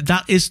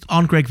that is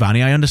on Greg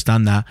Vanney, I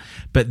understand that.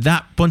 But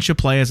that bunch of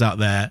players out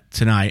there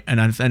tonight, and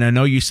I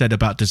know you said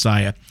about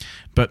desire,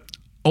 but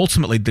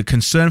ultimately the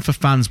concern for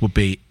fans would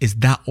be, is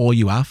that all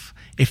you have?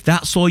 If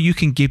that's all you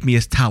can give me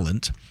as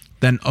talent,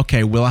 then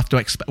okay, we have to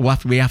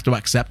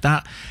accept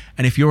that.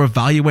 And if you're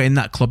evaluating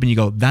that club and you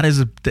go,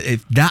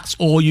 if that's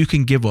all you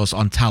can give us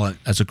on talent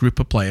as a group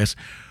of players,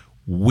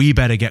 we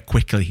better get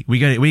quickly. We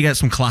get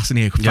some class in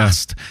here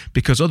fast. Yeah.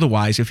 Because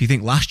otherwise, if you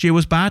think last year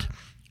was bad,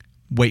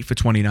 wait for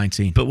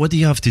 2019. But what do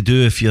you have to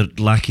do if you're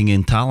lacking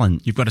in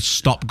talent? You've got to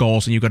stop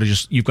goals, and you've got to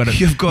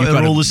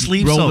roll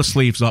the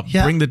sleeves up.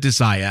 Bring the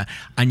desire,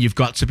 and you've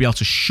got to be able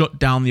to shut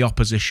down the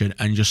opposition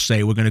and just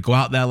say, we're going to go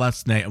out there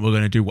last night and we're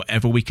going to do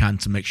whatever we can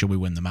to make sure we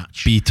win the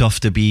match. Be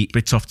tough to beat.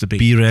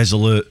 Be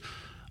resolute.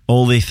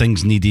 All the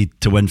things needed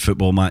to win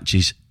football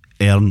matches.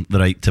 Earn the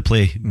right to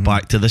play.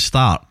 Back to the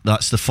start.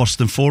 That's the first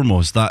and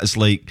foremost. That is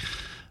like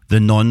the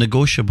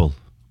non-negotiable.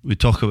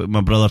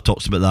 My brother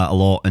talks about that a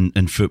lot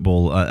in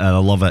football, and I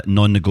love it.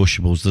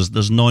 Non-negotiables.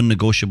 There's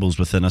non-negotiables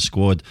within a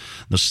squad.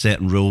 There's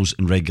certain rules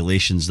and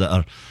regulations that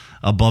are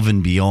above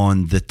and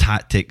beyond the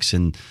tactics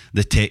and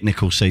the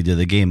technical side of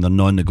the game. They're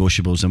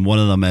non-negotiables, and one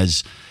of them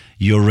is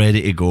you're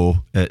ready to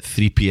go at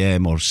 3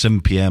 p.m. or 7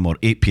 p.m. or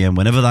 8 p.m.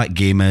 Whenever that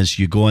game is,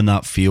 you go on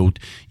that field,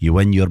 you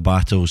win your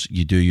battles,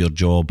 you do your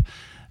job.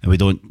 And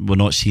we're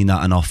not seeing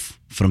that enough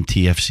from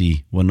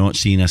TFC. We're not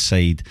seeing a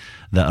side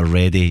that are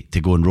ready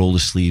to go and roll the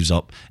sleeves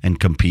up and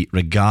compete,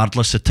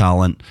 regardless of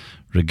talent,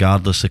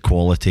 regardless of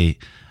quality.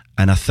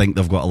 And I think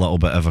they've got a little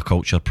bit of a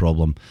culture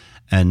problem.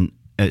 And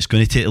it's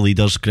going to take the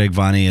leaders. Greg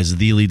Vanney is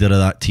the leader of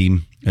that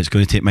team. It's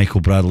going to take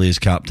Michael Bradley as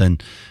captain,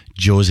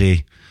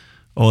 Jose,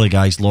 all the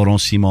guys,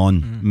 Laurent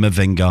Simon,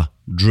 Mavinga,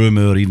 Drew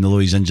Moore, even though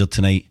he's injured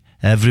tonight.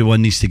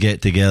 Everyone needs to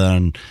get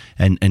together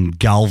and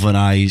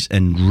galvanise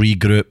and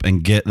regroup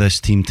and get this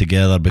team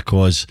together,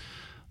 because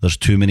there's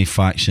too many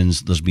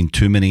factions, there's been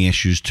too many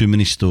issues, too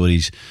many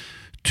stories,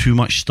 too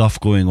much stuff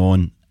going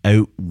on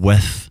out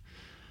with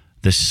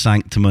the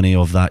sanctimony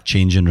of that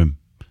changing room.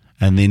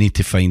 And they need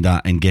to find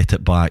that and get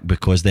it back,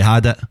 because they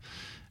had it,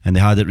 and they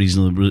had it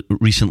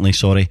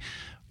recently,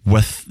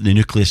 with the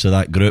nucleus of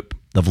that group.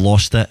 They've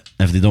lost it.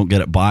 If they don't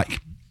get it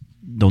back,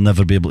 they'll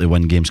never be able to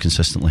win games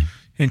consistently.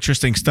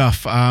 Interesting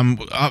stuff.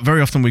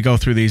 Very often we go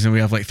through these and we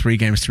have like 3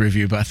 games to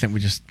review, but I think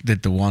we just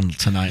did the one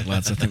tonight,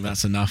 lads. I think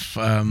that's enough.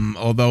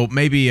 Although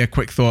maybe a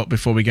quick thought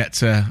before we get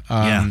to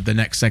the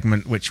next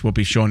segment, which will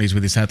be Shawnee's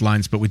with his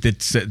headlines. But we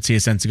did sit at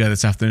TSN together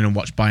this afternoon and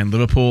watch Bayern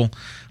Liverpool.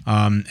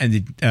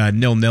 Ended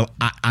 0-0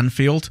 at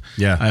Anfield.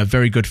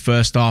 Very good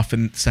first half,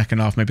 and second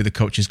half maybe the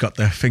coaches got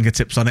their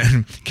fingertips on it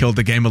and killed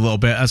the game a little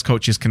bit, as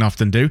coaches can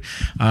often do.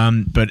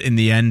 But in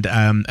the end,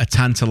 a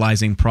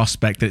tantalising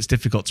prospect that it's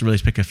difficult to really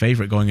pick a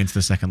favourite going into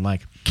the second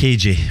leg.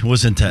 KJ,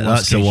 wasn't it?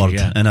 That's KJ, the word.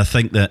 Yeah. And I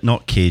think that,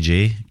 not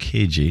KJ.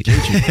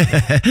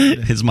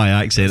 It's my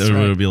accent.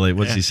 Everyone will be like,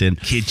 what's he saying?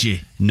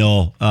 KJ.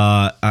 No,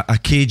 a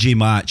KJ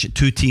match.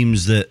 2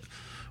 teams that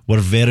were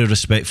very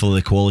respectful of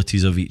the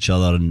qualities of each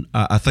other, and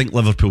I think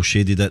Liverpool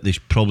shaded it. They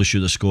probably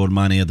should have scored.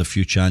 Mane had a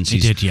few chances. He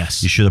did,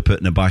 yes. You should have put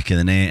in the back of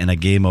the net in a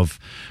game of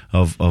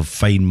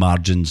fine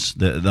margins.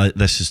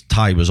 This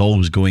tie was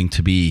always going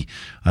to be.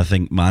 I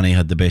think Mane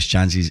had the best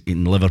chances,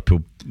 and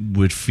Liverpool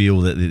would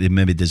feel that they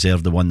maybe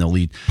deserved the 1-0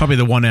 lead. Probably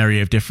the one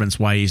area of difference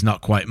why he's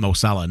not quite Mo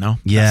Salah, no?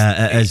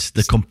 Yeah, it is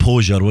the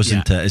composure,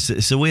 wasn't it?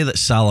 It's the way that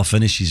Salah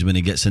finishes when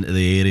he gets into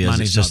the areas.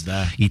 Mane's it's just not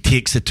there. He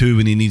takes the 2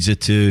 when he needs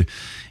it to.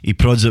 He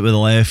prods it with the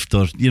left,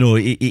 or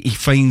he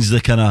finds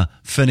the kind of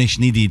finish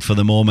needed for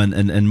the moment,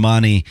 and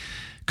Mane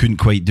couldn't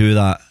quite do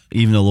that,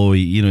 even though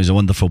he's a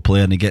wonderful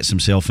player and he gets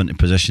himself into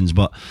positions.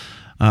 But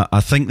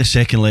I think the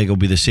second leg will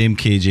be the same,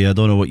 KJ. I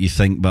don't know what you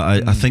think,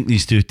 but I think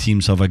these 2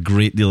 teams have a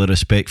great deal of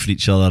respect for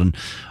each other, and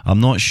I'm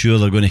not sure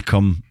they're going to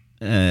come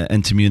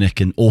into Munich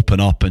and open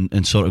up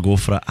and sort of go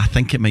for it. I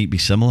think it might be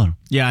similar.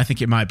 Yeah, I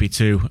think it might be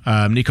too.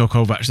 Niko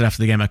Kovac said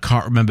after the game, I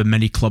can't remember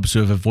many clubs who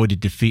have avoided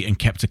defeat and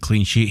kept a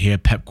clean sheet here.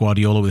 Pep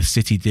Guardiola with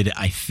City did it.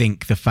 I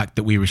think the fact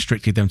that we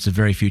restricted them to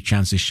very few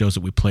chances shows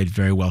that we played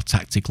very well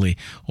tactically,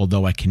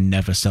 although I can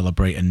never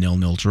celebrate a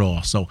 0-0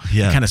 draw. So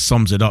it kind of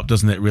sums it up,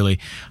 doesn't it, really?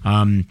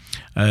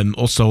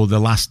 Also, the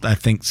last, I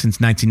think, since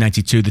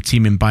 1992, the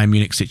team in Bayern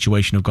Munich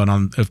situation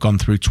have gone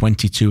through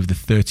 22 of the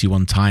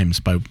 31 times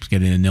by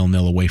getting a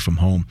 0-0 away from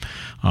home.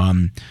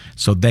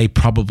 So they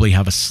probably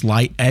have a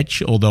slight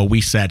edge, although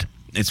we said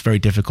it's very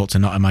difficult to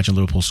not imagine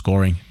Liverpool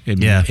scoring in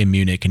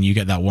Munich, and you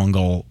get that one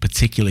goal,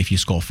 particularly if you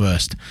score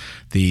first.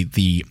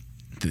 The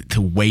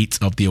weight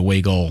of the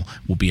away goal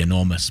will be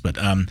enormous. But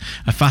a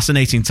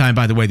fascinating time,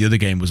 by the way. The other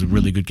game was a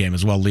really good game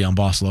as well.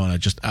 Lyon-Barcelona,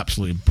 just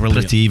absolutely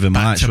brilliant. Pretty even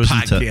match,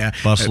 wasn't it? Yeah.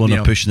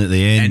 Barcelona pushing at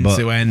the end, but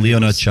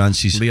Lyon had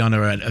chances. Lyon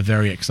are a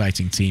very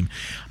exciting team.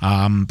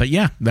 But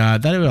yeah,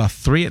 there are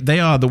three.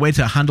 They are the way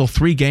to handle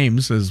 3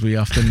 games, as we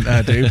often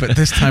do. But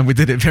this time we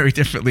did it very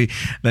differently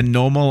than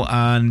normal.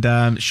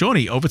 And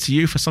Shawnee, over to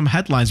you for some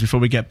headlines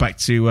before we get back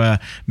to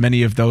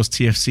many of those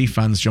TFC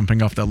fans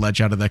jumping off their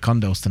ledge out of their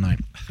condos tonight.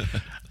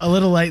 A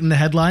little light in the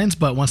headlines,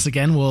 but once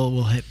again,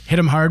 we'll hit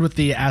him hard with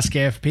the Ask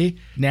AFP.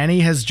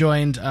 Nani has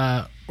joined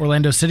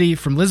Orlando City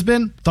from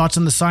Lisbon. Thoughts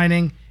on the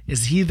signing?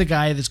 Is he the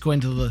guy that's going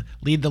to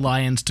lead the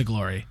Lions to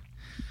glory?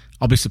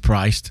 I'll be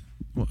surprised.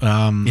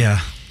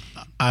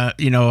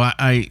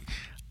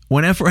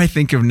 Whenever I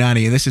think of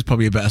Nani, and this is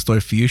probably a better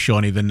story for you,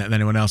 Shawnee, than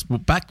anyone else.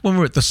 But back when we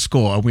were at the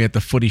Score, we had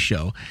the footy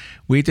show.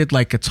 We did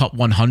like a top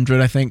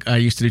 100, I think. I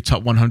used to do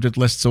top 100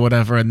 lists or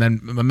whatever. And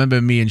then I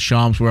remember me and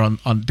Shams were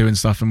on doing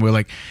stuff, and we were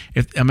like,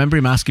 I remember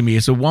him asking me,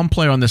 is there one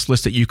player on this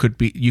list that you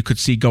could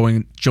see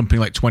jumping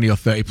like 20 or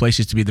 30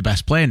 places to be the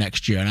best player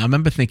next year? And I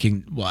remember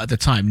thinking, well, at the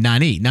time,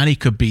 Nani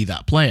could be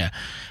that player.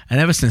 And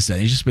ever since then,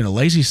 he's just been a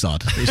lazy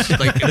sod. It's just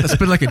like it's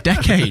been like a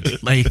decade.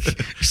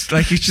 He's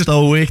just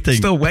still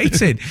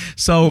waiting.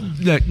 So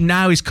look,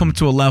 now he's come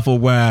to a level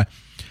where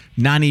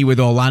Nani with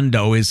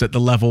Orlando is at the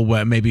level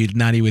where maybe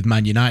Nani with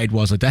Man United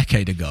was a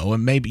decade ago,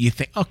 and maybe you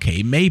think,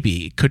 okay,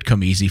 maybe it could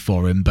come easy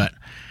for him, but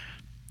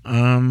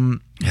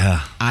I'm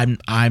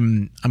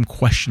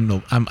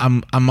questionable.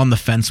 I'm on the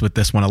fence with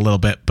this one a little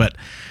bit, but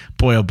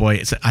boy oh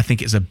boy, I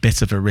think it's a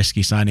bit of a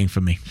risky signing for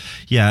me.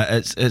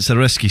 Yeah, it's a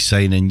risky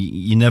signing.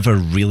 You never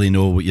really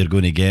know what you're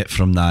going to get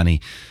from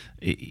Nani.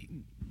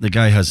 The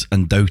guy has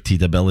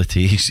undoubted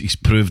ability. He's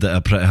proved at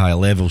a pretty high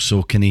level.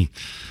 So can he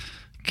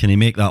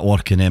make that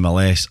work in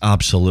MLS?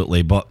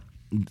 Absolutely. But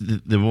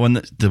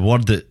the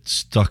word that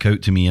stuck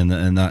out to me in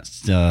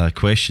that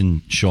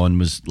question, Sean,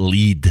 was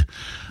lead.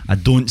 I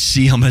don't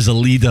see him as a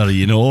leader,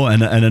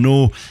 and I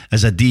know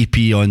as a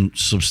DP on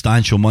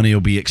substantial money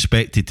he'll be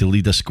expected to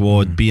lead a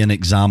squad, be an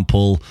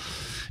example,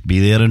 be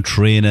there in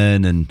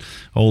training and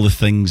all the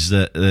things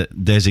that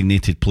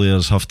designated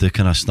players have to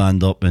kind of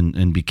stand up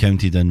and be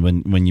counted in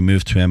when you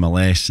move to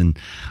MLS. And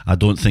I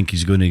don't think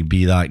he's going to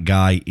be that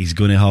guy. He's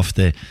going to have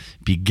to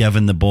be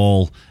given the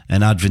ball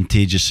in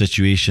advantageous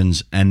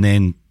situations, and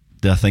then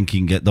I think he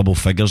can get double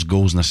figures,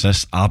 goals and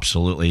assists.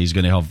 Absolutely, he's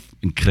going to have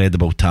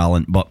incredible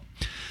talent, but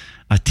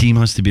a team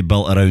has to be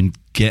built around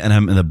getting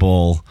him to the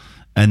ball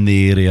in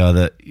the area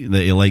that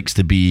he likes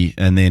to be,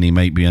 and then he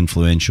might be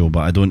influential,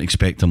 but I don't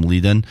expect him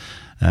leading.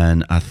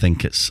 And I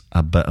think it's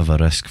a bit of a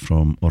risk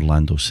from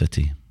Orlando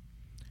City.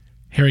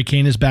 Harry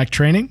Kane is back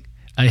training.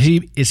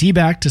 Is he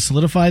back to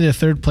solidify their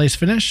 3rd place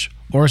finish,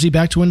 or is he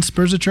back to win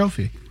Spurs a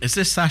trophy? Is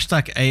this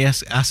hashtag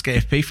Ask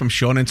AFP from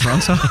Sean in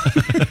Toronto?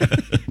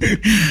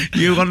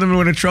 You want them to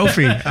win a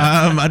trophy.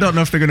 I don't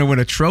know if they're going to win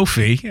a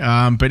trophy,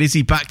 but is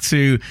he back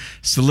to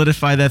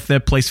solidify their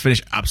 3rd place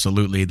finish?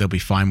 Absolutely, they'll be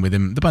fine with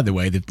him. By the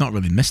way, they've not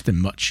really missed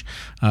him much.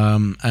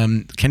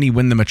 Can he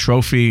win them a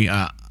trophy?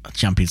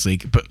 Champions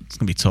League, but it's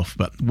going to be tough.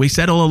 But we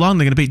said all along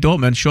they're going to beat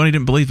Dortmund. Shawnee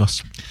didn't believe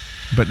us,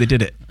 but they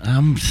did it.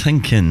 I'm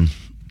thinking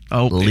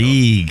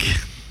league.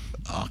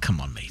 Oh,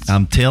 come on, mate.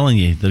 I'm telling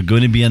you, they're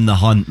going to be in the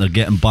hunt. They're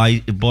getting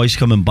boys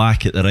coming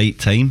back at the right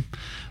time.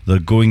 They're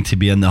going to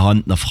be in the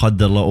hunt. They've had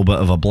their little bit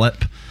of a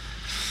blip.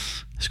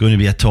 It's going to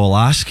be a tall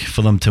ask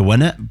for them to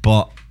win it,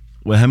 but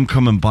with him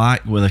coming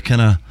back with a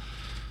kind of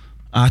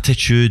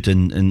attitude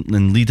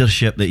and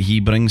leadership that he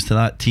brings to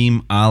that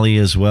team, Ali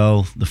as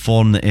well, the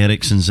form that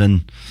Eriksen's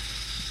in,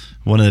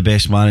 one of the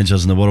best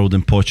managers in the world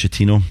in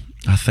Pochettino,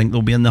 I think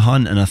they'll be in the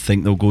hunt, and I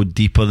think they'll go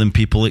deeper than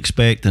people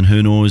expect, and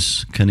who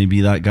knows, can he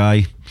be that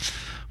guy?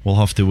 We'll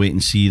have to wait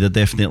and see. They're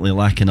definitely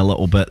lacking a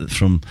little bit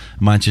from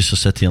Manchester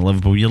City and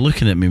Liverpool. You're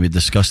looking at me with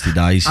disgusted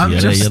eyes here. I'm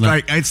just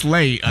it's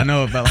late. I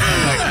know, but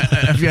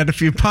have you had a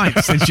few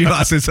pints since you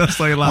last?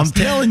 I'm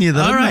telling you,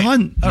 they're in the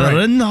hunt. They're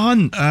in the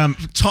hunt.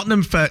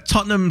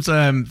 Tottenham's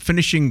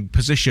finishing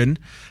position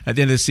at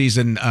the end of the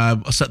season.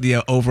 I'll set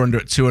the over/under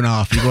at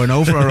 2.5. You going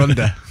over or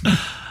under?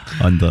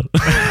 Under.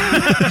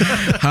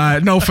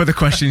 No further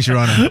questions, Your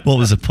Honour. What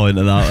was the point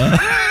of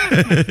that?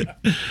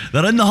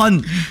 They're in the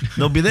hunt.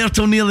 They'll be there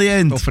till near the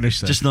end. They'll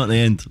finish there. Just not the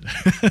end.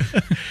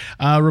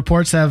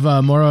 Reports have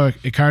Mauro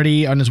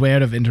Icardi on his way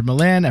out of Inter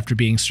Milan after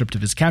being stripped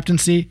of his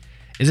captaincy.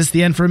 Is this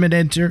the end for him at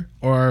Inter,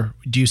 or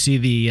do you see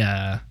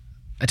the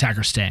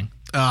attacker staying?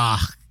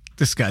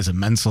 This guy's a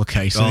mental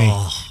case, isn't he?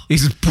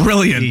 He's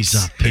brilliant. He's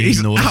a pain,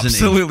 though, isn't he?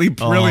 Absolutely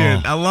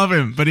brilliant. I love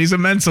him, but he's a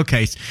mental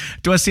case.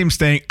 Do I see him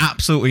staying?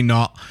 Absolutely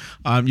not.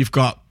 You've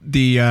got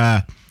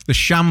the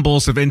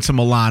shambles of Inter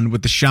Milan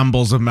with the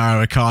shambles of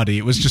Mauro Icardi.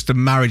 It was just a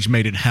marriage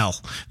made in hell.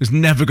 It was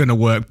never going to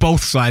work.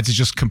 Both sides are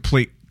just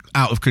complete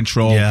out of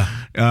control. Yeah.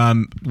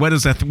 Where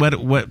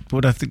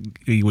would I think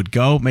he would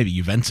go? Maybe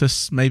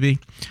Juventus, maybe.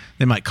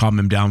 They might calm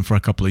him down for a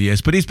couple of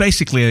years. But he's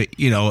basically,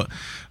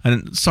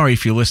 and sorry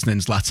if you're listening,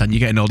 Zlatan, you're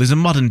getting old. He's a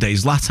modern day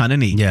Zlatan,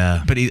 isn't he?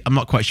 Yeah. But I'm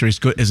not quite sure he's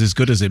as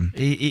good as him.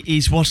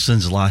 He's worse than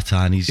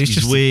Zlatan.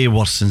 He's way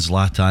worse than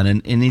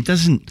Zlatan. And he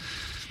doesn't...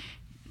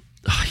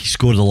 He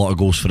scored a lot of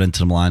goals for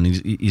Inter Milan.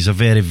 He's a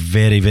very,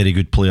 very, very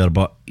good player,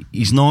 but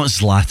he's not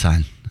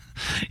Zlatan.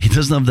 He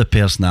doesn't have the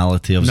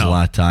personality of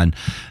Zlatan.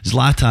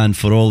 Zlatan,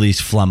 for all his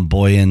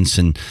flamboyance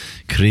and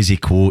crazy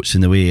quotes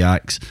and the way he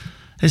acts,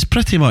 is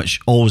pretty much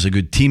always a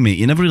good teammate.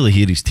 You never really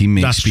hear his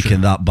teammates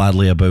speaking that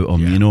badly about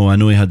him. Yeah. I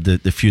know he had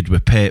the feud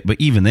with Pep,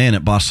 but even then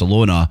at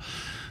Barcelona,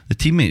 the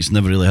teammates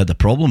never really had a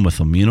problem with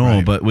him,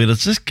 Right. But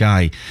whereas this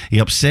guy, he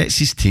upsets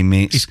his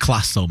teammates. He's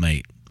class though,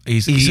 mate.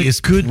 He's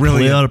a good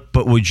player,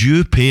 but would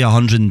you pay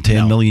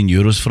 110 million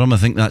euros for him? I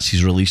think that's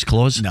his release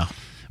clause. No.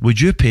 Would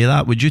you pay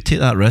that? Would you take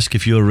that risk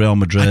if you were Real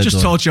Madrid? I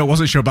just told you I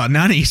wasn't sure about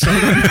Nani, so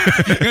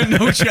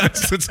no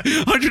chance. It's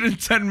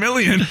 110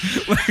 million.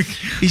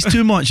 He's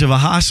too much of a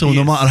hassle,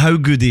 no matter how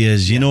good he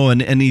is,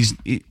 and he's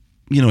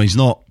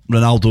not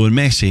Ronaldo and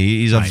Messi.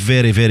 He's a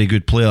very, very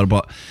good player,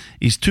 but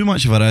he's too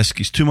much of a risk.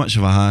 He's too much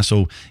of a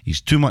hassle.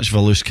 He's too much of a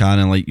loose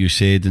cannon, like you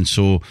said. And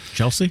so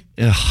Chelsea?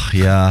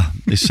 Yeah,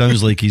 it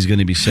sounds like he's going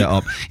to be set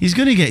up. He's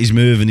going to get his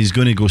move and he's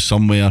going to go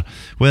somewhere,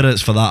 whether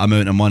it's for that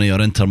amount of money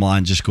or Inter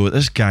Milan just go,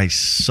 this guy's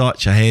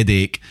such a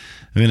headache.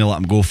 I'm going to let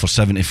him go for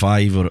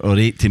 75 or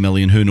 80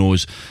 million, who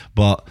knows.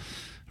 But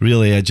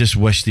really, I just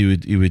wished he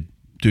would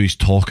do his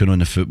talking on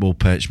the football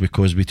pitch,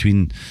 because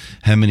between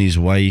him and his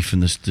wife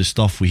and the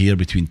stuff we hear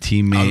between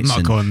teammates,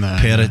 I'm not going there.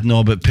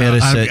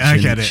 Perisic, I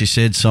get it. She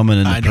said something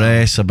in the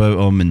press about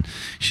him, and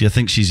I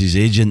think she's his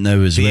agent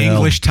now as well. The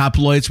English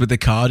tabloids with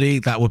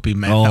Icardi, that would be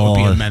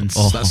immense.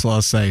 That's all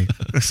I'll say.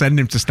 Send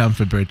him to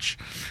Stamford Bridge.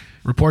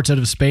 Reports out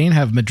of Spain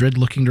have Madrid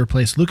looking to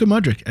replace Luka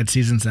Modric at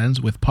season's end,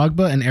 with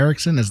Pogba and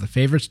Eriksen as the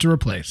favourites to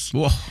replace.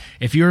 Whoa.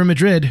 If you were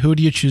Madrid, who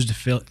do you choose to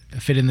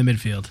fit in the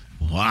midfield?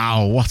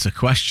 Wow, what a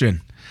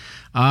question.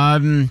 I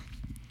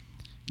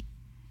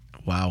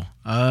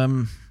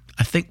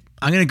think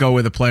I'm going to go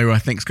with a player who I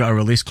think's got a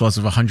release clause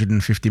of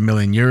 150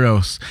 million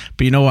euros.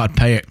 But you know what? I'd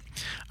pay it.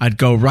 I'd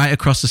go right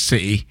across the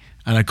city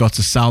and I'd go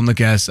to Sal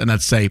Niguez and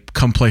I'd say,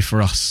 come play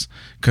for us,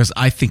 because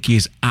I think he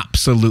is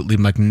absolutely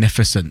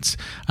magnificent.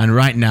 And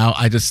right now,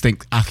 I just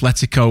think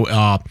Atletico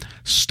are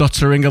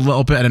stuttering a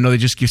little bit. And I know they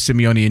just give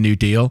Simeone a new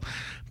deal.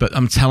 But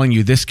I'm telling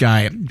you, this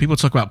guy, people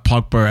talk about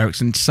Pogba,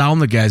 Eriksen. Sal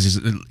Niguez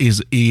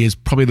is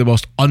probably the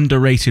most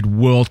underrated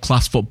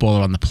world-class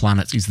footballer on the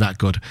planet. He's that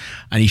good.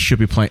 And he should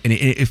be playing. And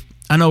if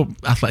I know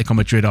Atletico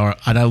Madrid are,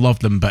 and I love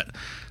them, but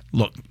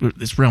look,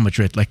 it's Real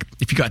Madrid. Like,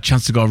 if you got a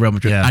chance to go to Real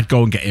Madrid, I'd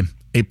go and get him.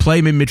 He'd play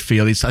him in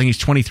midfield. I think he's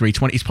 23,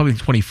 he's probably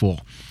 24.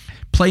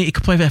 He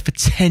could play there for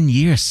 10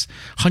 years.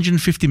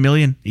 150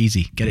 million,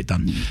 easy, get it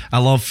done. I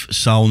love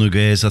Sal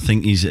Niguez. I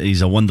think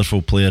he's a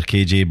wonderful player,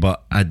 KJ,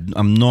 but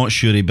I'm not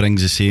sure he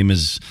brings the same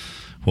as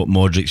what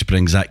Modric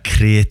brings. That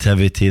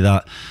creativity,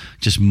 that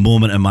just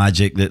moment of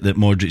magic that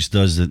Modric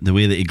does, the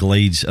way that he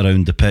glides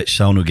around the pitch.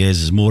 Sal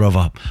Niguez is more of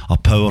a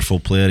powerful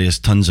player. He has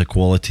tons of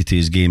quality to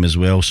his game as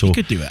well. So he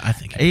could do it, I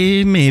think.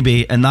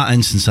 Maybe in that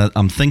instance,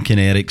 I'm thinking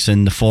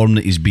Eriksen, the form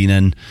that he's been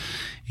in,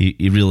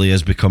 he really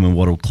is becoming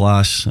world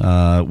class.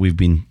 We've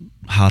been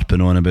harping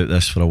on about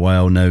this for a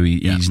while now.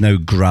 He's now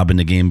grabbing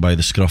the game by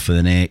the scruff of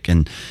the neck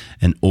and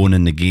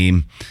owning the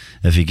game.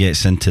 If he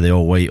gets into the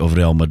all-white of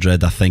Real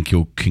Madrid, I think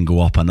he can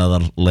go up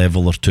another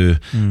level or two.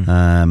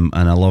 And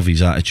I love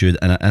his attitude.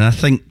 And I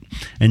think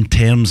in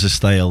terms of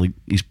style,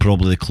 he's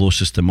probably the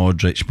closest to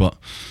Modric, but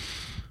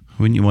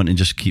wouldn't you want to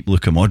just keep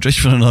Luka Modric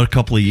for another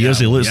couple of years?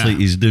 He looks like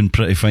he's doing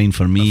pretty fine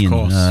for me,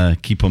 and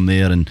keep him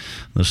there. And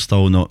there's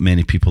still not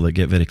many people that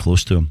get very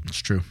close to him. It's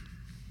true.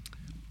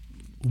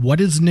 What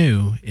is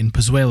new in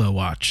Pozuelo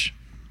watch?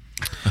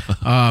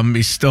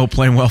 He's still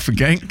playing well for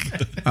Genk.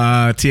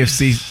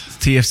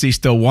 TFC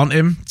still want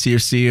him.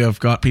 TFC have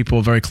got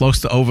people very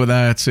close to over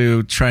there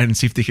to try and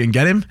see if they can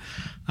get him.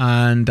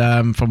 And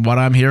from what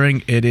I'm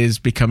hearing, it is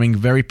becoming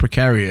very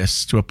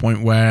precarious to a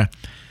point where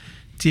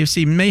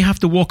TFC may have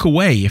to walk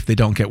away if they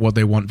don't get what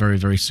they want very,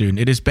 very soon.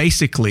 It is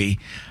basically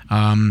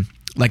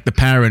like the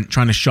parent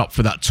trying to shop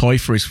for that toy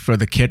for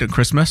the kid at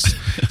Christmas.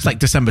 It's like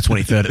December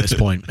 23rd at this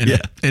point. Isn't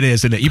it? It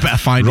is, isn't it? You better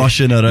find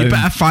Rushing around. You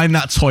better find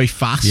that toy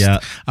fast. Yeah.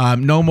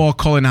 No more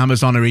calling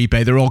Amazon or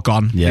eBay. They're all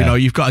gone. Yeah. You know,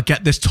 you've got to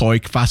get this toy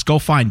fast. Go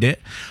find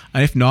it.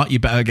 And if not, you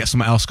better get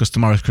something else because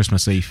tomorrow's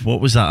Christmas Eve. What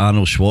was that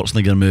Arnold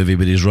Schwarzenegger movie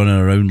where he's running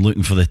around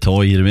looking for the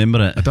toy? You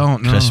remember it? I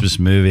don't know. Christmas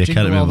movie. I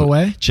Jingle can't remember. All the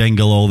Way?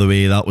 Jingle All the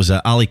Way. That was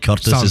it. Ali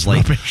Curtis Sounds is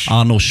like rubbish.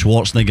 Arnold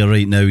Schwarzenegger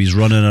right now. He's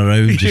running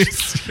around,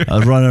 just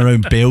running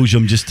around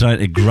Belgium, just trying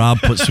to grab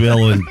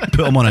Pozuelo and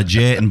put him on a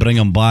jet and bring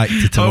him back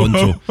to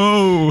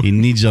Toronto. He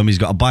needs him. He's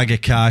got a bag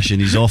of cash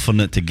and he's offering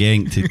it to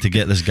Genk to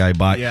get this guy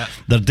back. Yeah.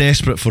 They're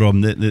desperate for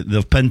him.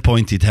 They've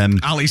pinpointed him.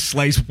 Ali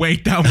slays way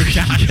down with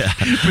cash,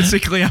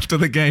 particularly after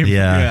the game.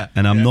 Yeah.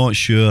 And I'm not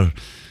sure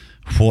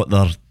what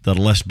their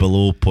list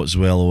below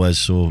Pozuelo is.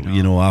 So,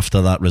 you know,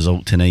 after that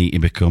result tonight, he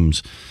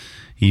becomes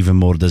even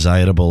more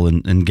desirable,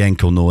 and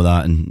Genk will know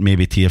that, and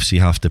maybe TFC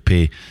have to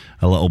pay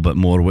a little bit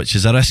more, which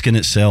is a risk in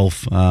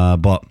itself.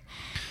 But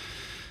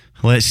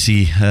let's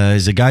see.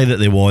 He's a guy that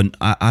they want.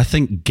 I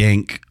think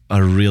Genk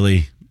are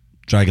really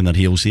dragging their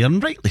heels here,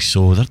 and rightly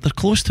so. They're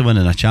close to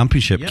winning a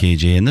championship,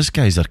 KJ, and this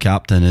guy's their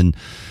captain, and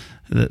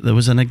there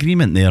was an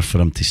agreement there for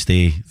him to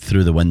stay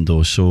through the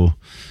window. So,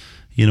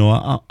 you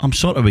know, I'm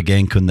sort of with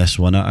Genk on this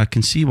one. I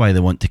can see why they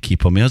want to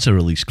keep him. He has a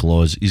release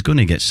clause. He's going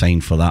to get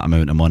signed for that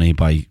amount of money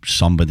by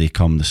somebody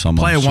come the summer.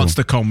 Player wants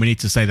to come. We need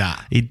to say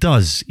that. He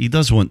does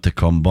want to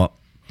come, but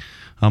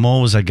I'm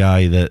always a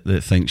guy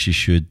that thinks you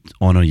should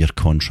honour your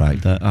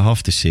contract. I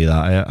have to say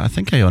that. I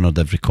think I honoured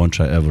every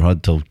contract I ever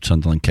had till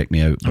Sunderland kicked me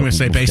out. I'm going to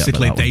say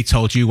basically they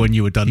told you when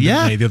you were done,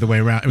 didn't they? The other way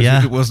around.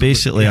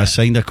 Basically I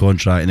signed a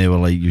contract and they were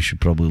like, you should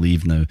probably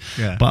leave now.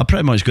 Yeah. But I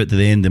pretty much got to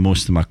the end of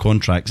most of my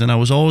contracts, and I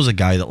was always a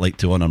guy that liked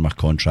to honour my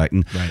contract.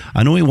 And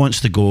I know he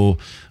wants to go.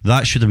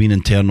 That should have been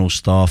internal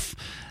stuff.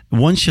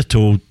 Once you're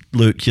told,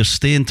 look, you're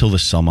staying till the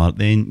summer,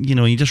 then, you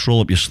know, you just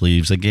roll up your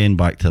sleeves. Again,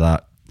 back to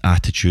that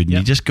attitude, and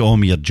you just get on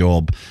with your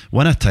job,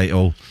 win a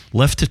title,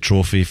 lift a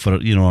trophy for,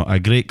 you know, a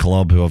great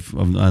club who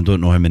I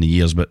don't know how many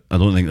years, but I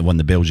don't think they won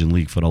the Belgian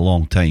league for a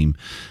long time,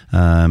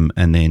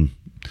 and then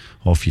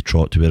off you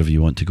trot to wherever you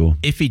want to go.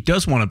 If he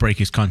does want to break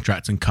his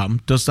contract and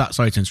come,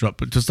 sorry to interrupt,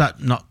 but does that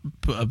not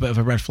put a bit of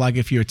a red flag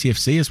if you're a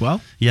TFC as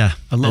well? Yeah,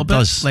 a little bit.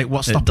 Does. Like,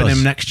 what's stopping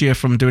him next year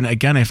from doing it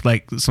again? If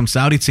like some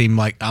Saudi team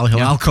like Al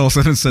Hilal calls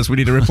in and says we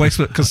need a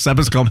replacement because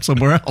Seba's gone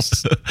somewhere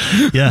else.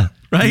 Yeah,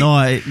 right.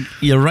 No,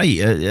 you're right.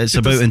 It's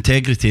about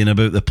integrity and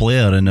about the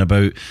player and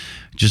about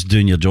just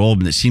doing your job.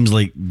 And it seems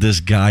like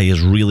this guy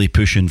is really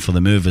pushing for the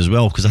move as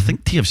well, because I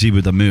think TFC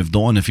would have moved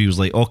on if he was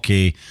like,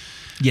 okay.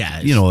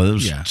 Yeah, you know, there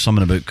was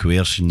something about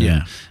coercion,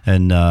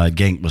 and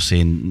Genk was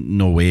saying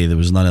no way, there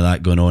was none of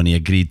that going on. He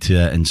agreed to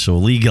it, and so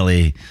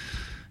legally,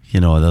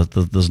 you know,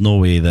 there's no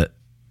way that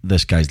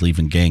this guy's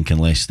leaving Genk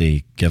unless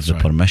they give the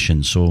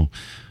permission. So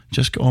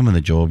just get on with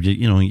the job.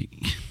 You know,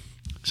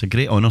 it's a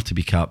great honour to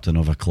be captain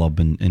of a club,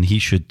 and he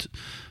should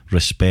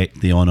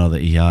respect the honour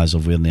that he has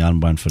of wearing the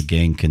armband for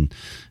Genk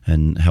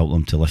and help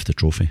them to lift the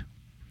trophy.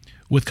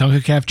 With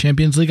CONCACAF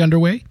Champions League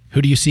underway,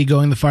 who do you see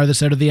going the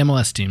farthest out of the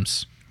MLS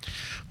teams?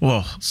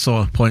 Well,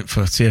 sore point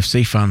for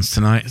TFC fans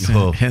tonight.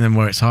 Hitting them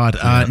where it's hard.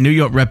 New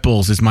York Red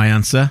Bulls is my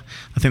answer.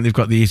 I think they've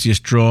got the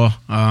easiest draw.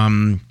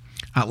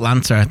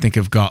 Atlanta, I think,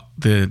 have got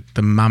the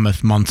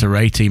mammoth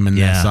Monterrey team in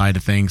their side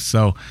of things.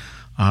 So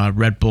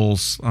Red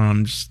Bulls,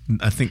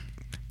 I think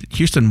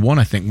Houston won,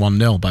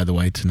 1-0, by the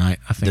way, tonight.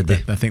 I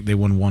think they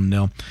won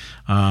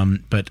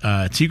 1-0.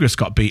 But Tigres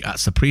got beat at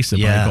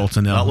Saprissa by a goal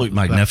to nil. That looked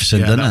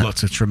magnificent, didn't it? That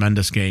looked a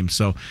tremendous game.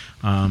 So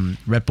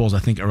Red Bulls, I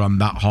think, are on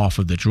that half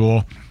of the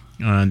draw.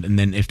 And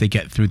then if they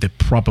get through, they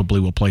probably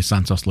will play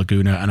Santos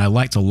Laguna. And I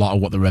liked a lot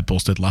of what the Red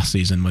Bulls did last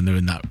season when they were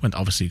in that, when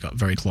obviously got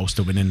very close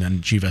to winning,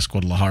 and Chivas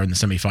Guadalajara in the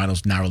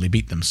semi-finals narrowly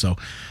beat them. So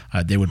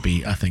they would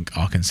be, I think,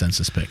 our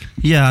consensus pick.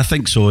 Yeah, I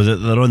think so.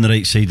 They're on the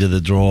right side of the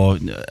draw.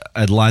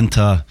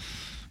 Atlanta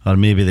are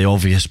maybe the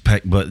obvious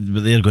pick, but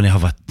they're going to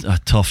have a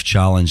tough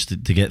challenge to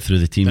get through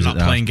the teams. They're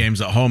not playing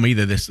games at home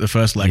either, the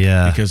first leg,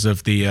 because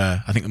of the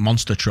I think the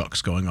monster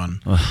trucks going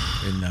on.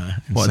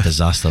 What a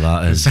disaster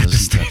that is,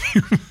 isn't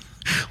it?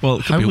 Well,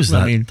 how was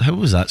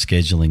that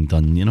scheduling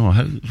done? You know,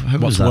 how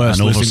was that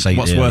an oversight?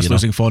 What's worse,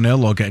 losing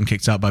 4-0 or getting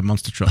kicked out by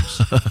monster trucks?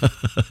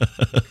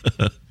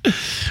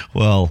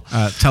 Well,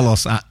 tell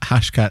us at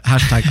hashtag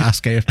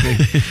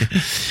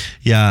AskAFP.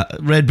 Yeah,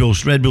 Red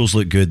Bulls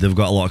look good. They've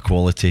got a lot of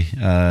quality.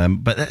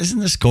 But isn't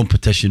this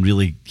competition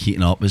really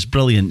heating up? It's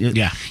brilliant.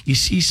 Yeah. You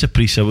see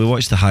Saprissa, we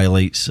watched the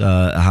highlights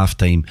at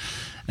halftime,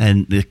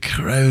 and the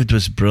crowd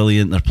was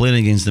brilliant. They're playing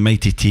against the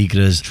mighty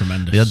Tigres.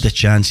 Tremendous. They had the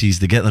chances.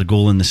 They get their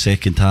goal in the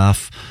second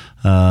half.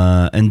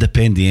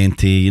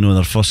 Independiente, you know,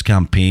 their first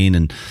campaign,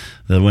 and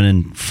they're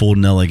winning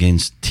 4-0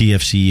 against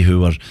TFC,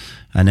 who were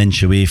an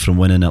inch away from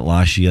winning it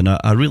last year. And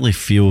I really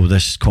feel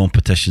this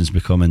competition's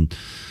becoming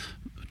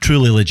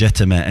truly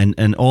legitimate,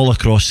 and all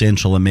across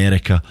Central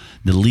America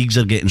the leagues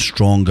are getting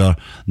stronger.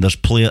 There's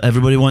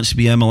everybody wants to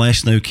be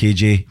MLS now,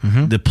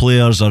 KJ. The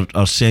players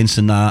are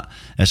sensing that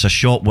it's a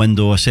shop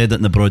window. I said it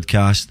in the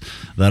broadcast.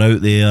 They're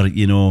out there,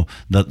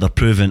 they're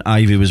proving.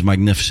 Ivy was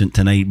magnificent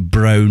tonight.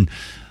 Brown,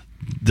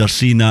 they're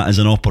seeing that as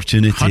an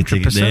opportunity.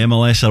 100%. The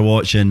MLS are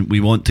watching.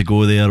 We want to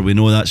go there. We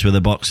know that's where the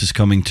bucks is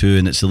coming to,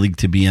 and it's the league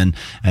to be in,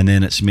 and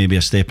then it's maybe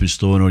a stepping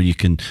stone, or you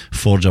can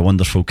forge a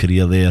wonderful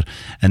career there.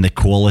 And the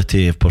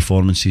quality of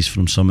performances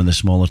from some of the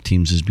smaller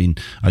teams has been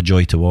a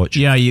joy to watch.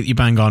 Yeah, you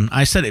bang on.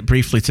 I said it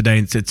briefly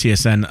today to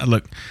TSN.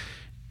 Look,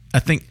 I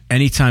think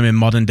any time in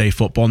modern day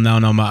football now,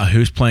 no matter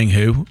who's playing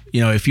who,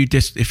 if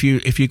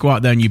you go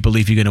out there and you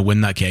believe you're going to win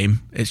that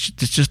game, that's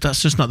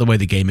just not the way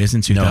the game is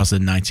in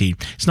 2019.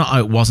 No. It's not how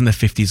it was in the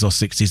 50s or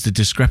 60s. The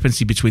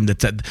discrepancy between the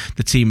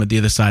team at the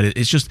other side,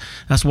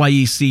 that's why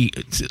you see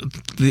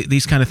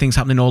these kind of things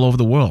happening all over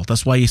the world.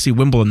 That's why you see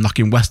Wimbledon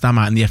knocking West Ham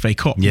out in the FA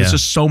Cup. Yeah. There's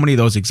just so many of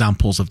those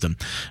examples of them,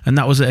 and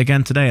that was it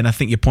again today. And I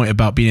think your point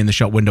about being in the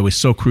shop window is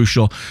so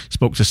crucial.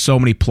 Spoke to so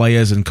many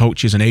players and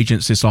coaches and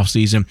agents this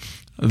off-season.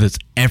 That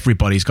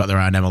everybody's got their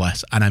eye on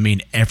MLS, and I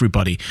mean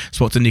everybody.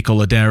 Spoke to Nico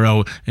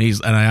Ladero,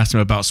 and I asked him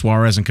about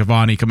Suarez and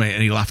Cavani coming,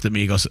 and he laughed at me.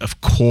 He goes,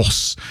 "Of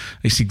course,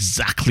 it's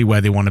exactly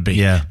where they want to be.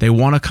 Yeah, they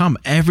want to come.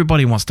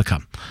 Everybody wants to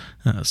come.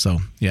 So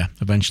yeah,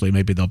 eventually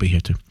maybe they'll be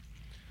here too."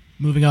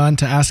 Moving on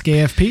to Ask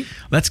AFP.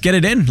 Let's get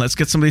it in. Let's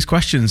get some of these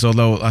questions,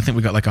 although I think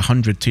we got like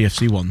 100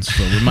 TFC ones,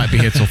 so we might be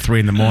here till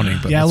 3 a.m.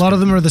 But yeah, a lot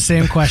of them are the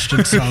same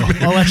questions, so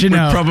I'll let you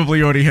know. We've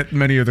probably already hit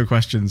many of the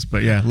questions,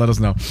 but yeah, let us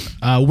know.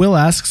 Will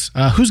asks,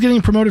 who's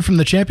getting promoted from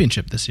the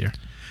championship this year?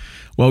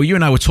 Well, you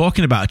and I were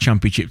talking about a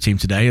championship team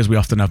today, as we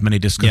often have many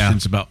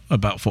discussions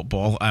about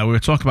football. We were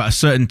talking about a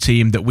certain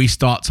team that we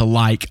start to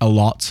like a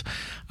lot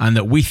and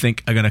that we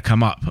think are going to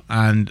come up.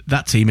 And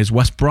that team is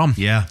West Brom.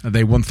 Yeah.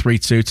 They won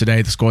 3-2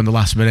 today. They scored in the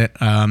last minute.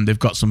 They've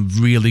got some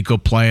really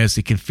good players.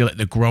 You can feel it.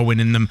 They're growing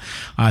in them.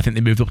 I think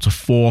they moved up to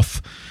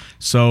 4th.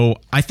 So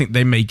I think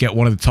they may get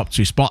one of the top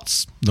 2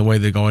 spots the way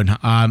they're going.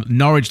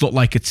 Norwich look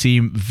like a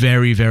team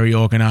very, very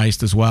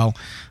organised as well.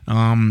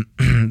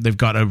 They've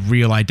got a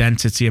real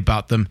identity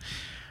about them.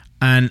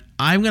 And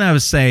I'm going to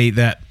say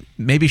that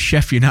maybe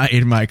Sheffield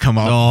United might come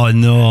up. Oh,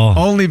 no.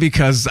 Only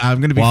because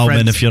I'm going to be Wildman,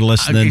 friends. if you're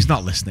listening. He's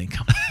not listening.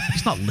 Come on.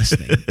 He's not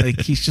listening. Like,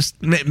 he's just...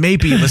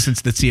 Maybe he listened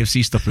to the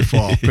TFC stuff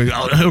before.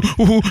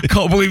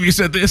 Can't believe you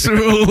said this.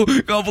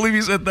 Can't believe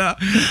you said that.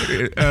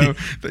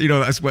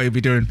 That's what he'll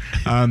be doing.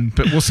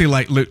 But we'll see,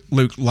 like,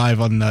 Luke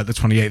live on the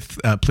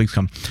 28th. Please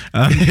come.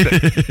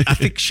 I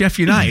think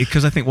Sheffield United,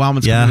 because I think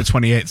Wildman's coming the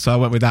 28th, so I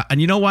went with that.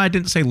 And you know why I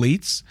didn't say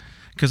Leeds?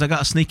 Because I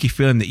got a sneaky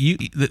feeling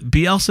that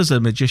Bielsa's a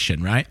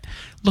magician, right?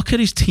 Look at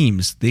his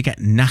teams; they get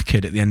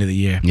knackered at the end of the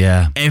year,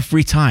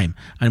 every time.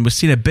 And we're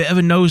seeing a bit of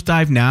a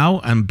nosedive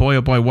now. And boy,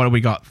 oh boy, what have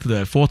we got?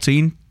 The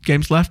 14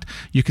 games left.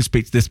 You can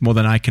speak to this more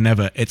than I can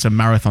ever. It's a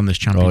marathon, this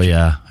championship. Oh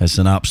yeah, it's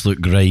an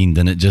absolute grind,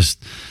 and it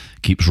just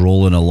keeps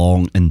rolling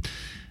along. And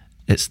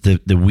it's the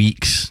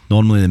weeks,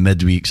 normally the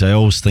midweeks. I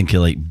always think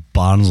of like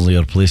Barnsley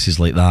or places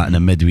like that in the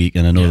midweek,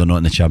 and I know they're not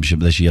in the championship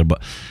this year,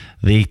 but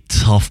they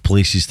tough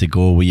places to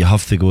go where you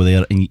have to go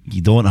there and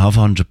you don't have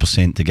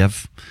 100% to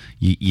give.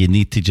 You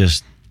need to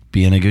just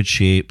be in a good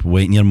shape,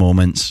 wait in your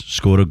moments,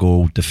 score a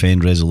goal,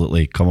 defend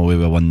resolutely, come away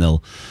with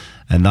 1-0.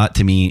 And that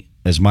to me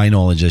is my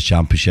knowledge of the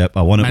championship.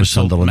 I won it with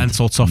Sunderland.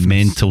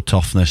 Mental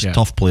toughness,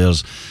 tough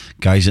players,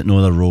 guys that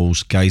know their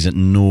roles, guys that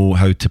know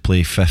how to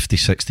play 50,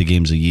 60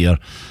 games a year.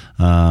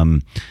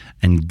 And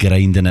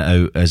grinding it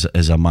out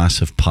is a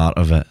massive part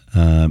of it.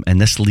 And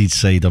this Leeds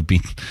side have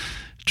been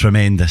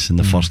tremendous in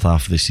the first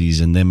half of the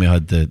season. Then we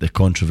had the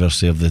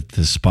controversy of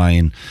the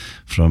spying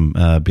from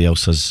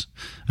Bielsa's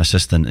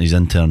assistant, his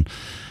intern,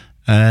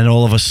 and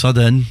all of a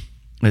sudden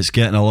it's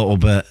getting a little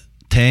bit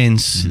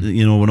tense.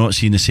 We're not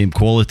seeing the same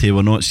quality,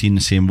 we're not seeing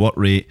the same work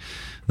rate.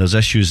 There's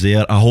issues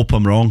there. I hope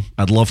I'm wrong.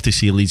 I'd love to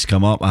see Leeds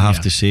come up. I have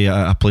to say,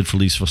 I played for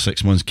Leeds for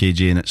 6 months,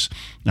 KJ, and it's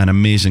an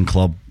amazing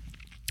club.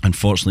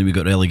 Unfortunately, we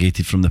got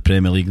relegated from the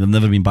Premier League. They've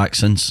never been back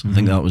since. I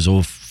think that was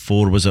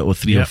 04, was it? Or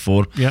 3 or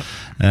 4. Yep.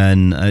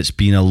 And it's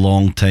been a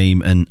long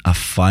time, and a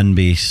fan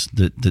base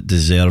that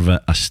deserve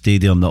it. A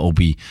stadium that will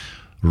be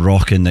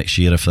rocking next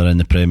year if they're in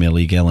the Premier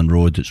League. Ellen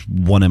Road, it's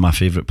one of my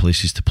favourite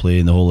places to play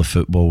in the whole of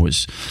football.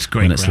 It's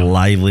great when it's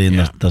lively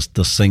and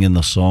they're singing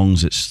their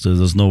songs.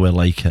 There's nowhere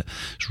like it.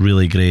 It's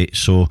really great.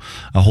 So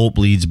I hope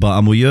Leeds, but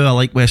I'm with you. I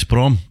like West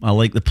Brom. I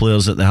like the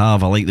players that they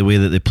have. I like the way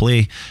that they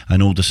play.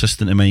 An old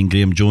assistant of mine,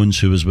 Graham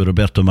Jones, who was with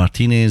Roberto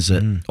Martinez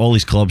at all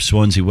his clubs,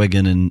 Swansea,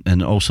 Wigan,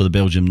 and also the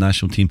Belgium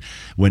national team,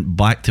 went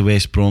back to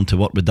West Brom to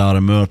work with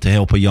Darren Moore to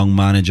help a young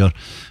manager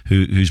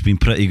who's been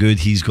pretty good.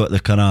 He's got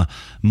the kind of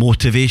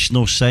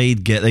motivational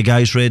side, get the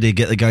guys ready,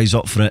 get the guys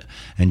up for it,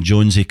 and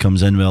Jonesy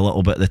comes in with a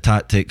little bit of the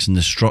tactics and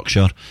the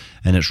structure,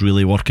 and it's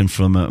really working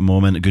for him at the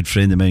moment. A good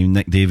friend of mine,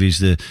 Nick Davies,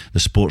 the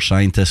sports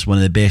scientist, one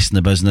of the best in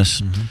the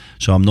business.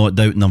 So I'm not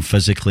doubting them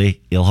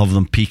physically. He'll have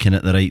them peaking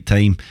at the right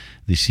time.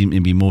 They seem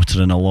to be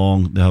motoring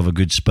along. They have a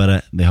good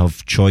spirit. They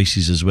have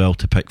choices as well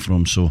to pick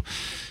from. So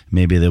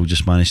maybe they'll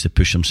just manage to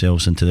push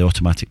themselves into the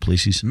automatic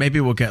places.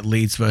 Maybe we'll get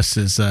Leeds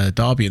versus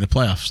Derby in the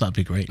playoffs. That'd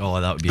be great. Oh,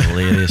 that would be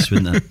hilarious,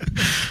 wouldn't it?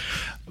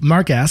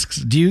 Mark asks,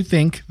 do you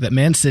think that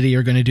Man City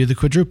are going to do the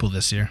quadruple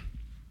this year?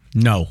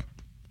 No.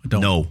 I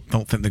don't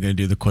think they're going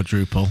to do the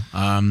quadruple.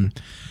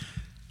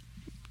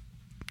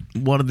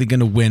 What are they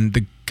going to win?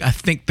 I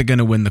think they're going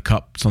to win the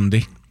Cup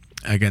Sunday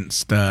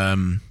against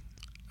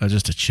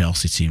just a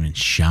Chelsea team in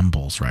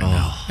shambles right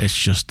now. It's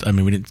just, I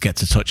mean, we didn't get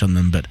to touch on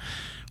them, but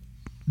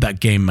that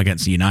game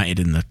against United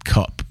in the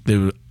Cup, they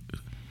were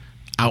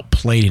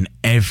outplayed in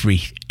every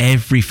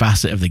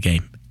facet of the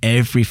game.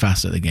 Every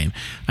facet of the game.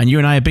 And you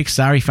and I are big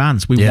Sarri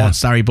fans. We want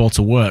Sarri ball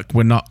to work.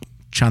 We're not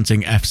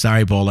chanting F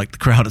Sarri ball like the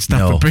crowd at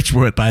Stamford Bridge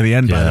were by the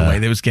end, by the way.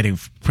 They was getting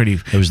pretty...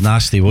 It was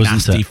nasty,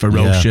 wasn't it?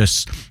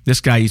 Ferocious. Yeah. This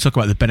guy, you talk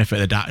about the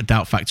benefit of the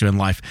doubt factor in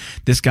life.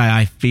 This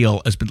guy, I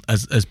feel, has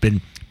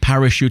been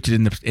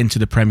parachuted into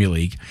the Premier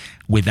League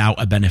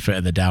without a benefit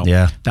of the doubt.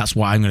 Yeah. That's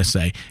what I'm going to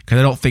say. Because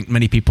I don't think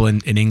many people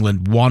in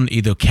England, one,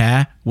 either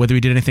care whether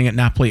he did anything at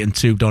Napoli, and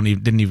two,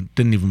 didn't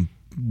even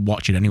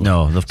watch it anyway.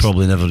 No, they've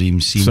probably never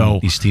even seen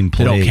his team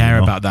play. They don't care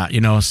about that,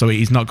 so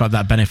he's not got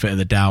that benefit of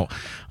the doubt.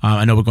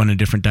 I know we're going in a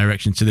different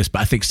direction to this,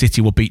 but I think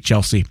City will beat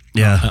Chelsea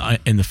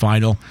in the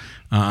final.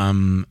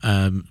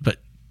 But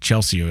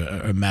Chelsea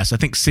are a mess. I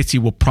think City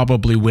will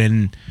probably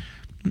win.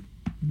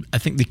 I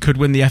think they could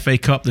win the FA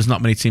Cup. There's not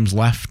many teams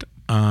left.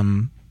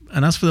 And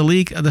as for the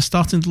league, they're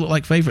starting to look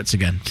like favourites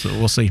again. So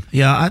we'll see.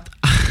 Yeah,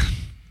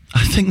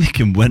 I think they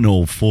can win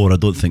all four. I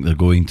don't think they're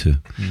going to,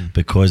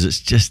 because it's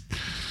just...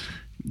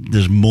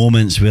 There's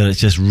moments where it's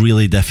just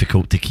really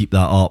difficult to keep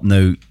that up.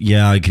 Now,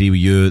 yeah, I agree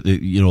with you.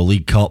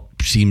 League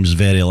Cup seems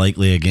very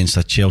likely against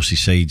a Chelsea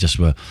side just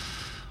with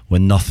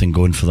nothing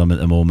going for them at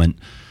the moment.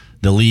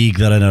 The league,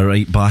 they're in a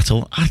right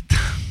battle.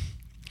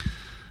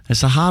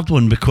 It's a hard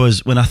one,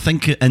 because when I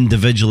think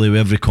individually with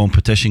every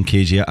competition,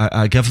 KG,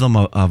 I give them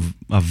a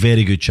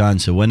very good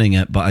chance of winning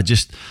it, but I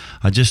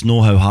just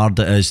know how hard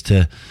it is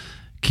to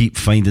keep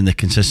finding the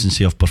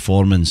consistency of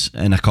performance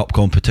in a cup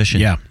competition.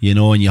 Yeah.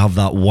 And you have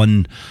that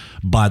one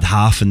bad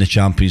half in the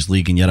Champions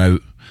League and you're out.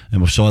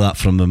 And we saw that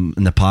from them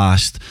in the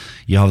past.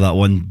 You have that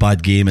one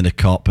bad game in the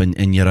cup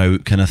and you're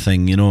out, kind of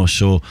thing,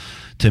 So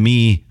to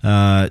me,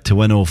 to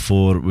win all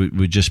four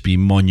would just be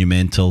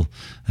monumental.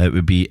 It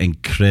would be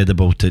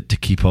incredible to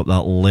keep up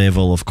that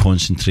level of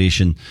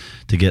concentration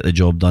to get the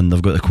job done.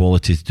 They've got the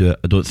quality to do it.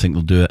 I don't think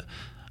they'll do it.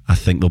 I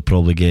think they'll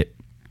probably get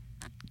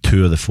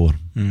 2 of the 4.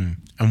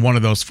 And one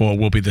of those 4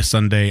 will be this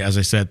Sunday. As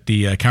I said,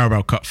 the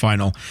Carabao Cup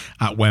final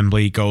at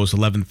Wembley goes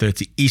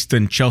 11:30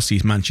 Eastern.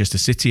 Chelsea's Manchester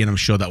City, and I'm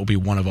sure that will be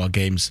one of our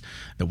games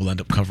that we'll end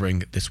up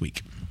covering this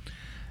week.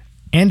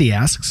 Andy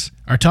asks,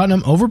 are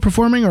Tottenham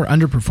overperforming or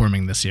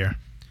underperforming this year?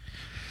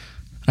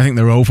 I think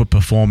they're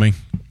overperforming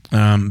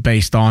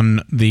based on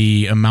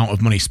the amount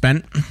of money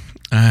spent.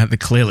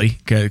 Clearly,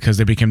 because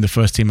they became the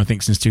first team, I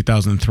think, since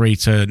 2003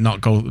 to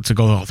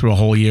go through a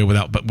whole year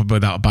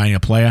without buying a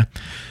player.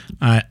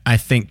 I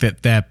think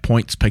that their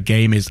points per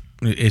game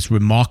is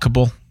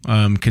remarkable,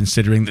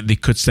 considering that they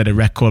could set a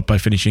record by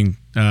finishing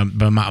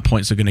the amount of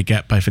points they're going to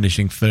get by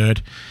finishing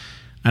third.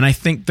 And I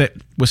think that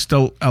we're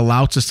still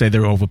allowed to say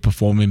they're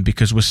overperforming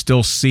because we're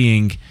still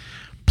seeing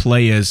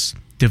players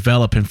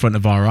develop in front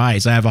of our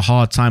eyes. I have a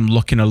hard time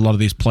looking at a lot of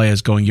these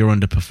players going, you're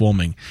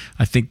underperforming.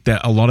 I think that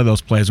a lot of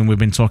those players, and we've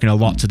been talking a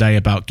lot today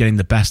about getting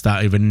the best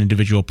out of an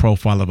individual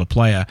profile of a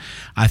player,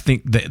 I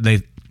think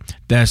that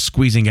they're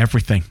squeezing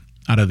everything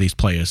out of these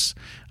players.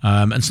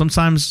 And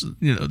sometimes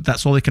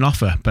that's all they can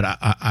offer. But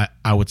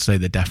I would say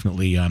they're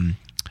definitely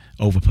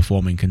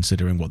overperforming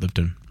considering what they've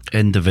done.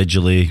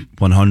 Individually,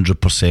 100%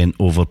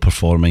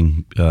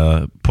 overperforming.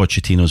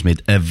 Pochettino's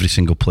made every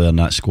single player in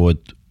that squad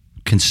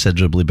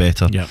considerably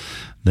better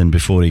than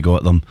before he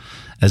got them.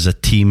 As a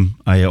team,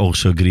 I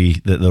also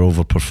agree that they're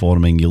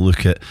overperforming. You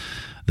look at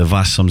the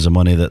vast sums of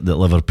money that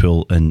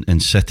Liverpool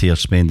and City are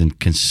spending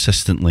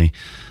consistently,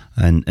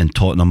 and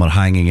Tottenham are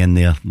hanging in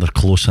there. They're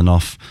close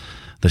enough.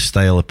 The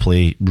style of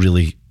play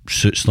really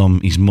suits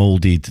them. He's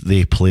moulded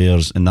the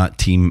players in that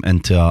team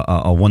into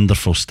a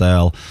wonderful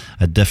style,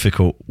 a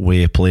difficult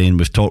way of playing.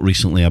 We've talked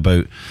recently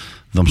about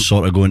them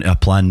sort of going to a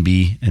plan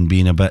B and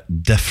being a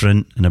bit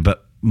different and a bit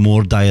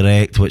more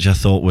direct, which I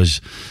thought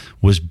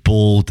was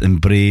bold and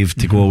brave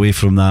to go away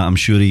from that. I'm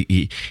sure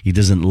he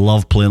doesn't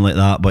love playing like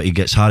that, but he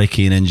gets Harry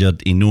Kane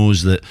injured. He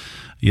knows that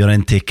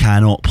Llorente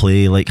cannot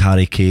play like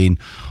Harry Kane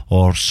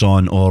or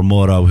Son or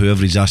Mora,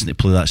 whoever he's asking to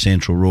play that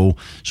central role,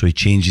 so he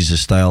changes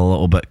his style a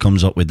little bit,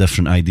 comes up with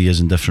different ideas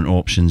and different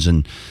options,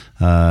 and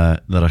they're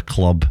a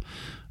club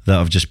that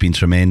have just been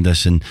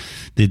tremendous. And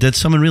they did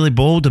something really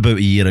bold about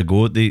a year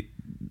ago. They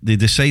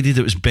decided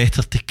it was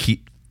better to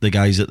keep the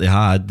guys that they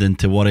had than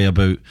to worry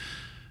about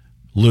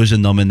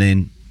losing them and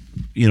then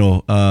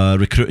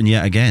recruiting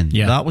yet again.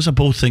 Yeah. That was a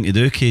bold thing to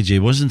do, KJ,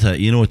 wasn't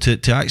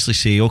it? To actually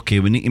say, okay,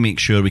 we need to make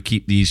sure we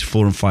keep these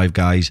 4 and 5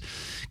 guys,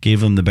 gave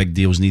them the big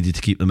deals needed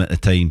to keep them at the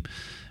time,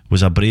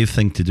 was a brave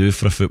thing to do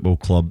for a football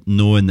club,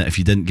 knowing that if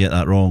you didn't get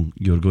that wrong,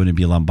 you're going to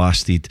be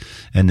lambasted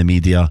in the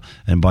media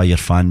and by your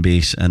fan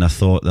base. And I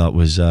thought that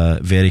was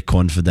very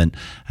confident.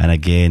 And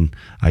again,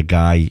 a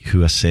guy who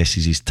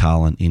assesses his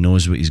talent. He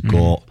knows what he's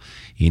got.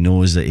 He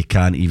knows that he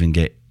can't even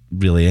get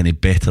really any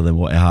better than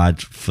what he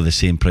had for the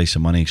same price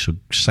of money. So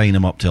sign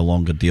him up to a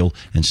longer deal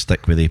and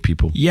stick with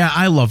people. Yeah,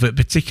 I love it,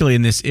 particularly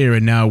in this era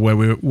now where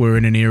we're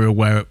in an era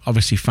where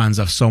obviously fans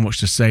have so much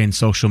to say in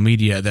social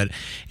media that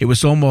it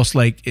was almost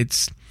like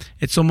it's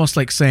almost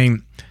like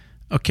saying,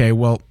 okay,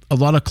 well, a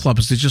lot of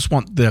clubs, they just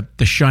want the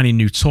shiny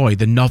new toy,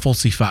 the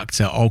novelty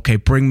factor. Okay,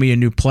 bring me a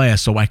new player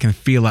so I can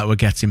feel like we're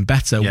getting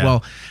better. Yeah.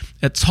 Well,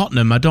 at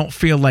Tottenham, I don't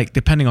feel like,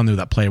 depending on who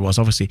that player was,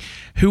 obviously,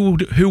 who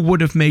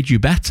would have made you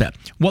better?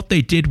 What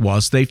they did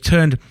was they've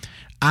turned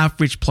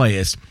average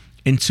players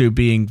into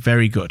being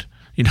very good.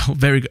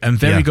 Very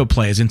good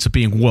players into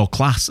being world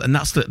class, and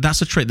that's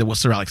a trait that what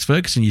Sir Alex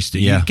Ferguson used to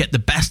do. You get the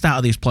best out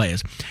of these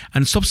players,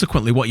 and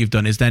subsequently, what you've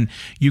done is then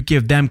you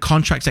give them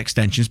contract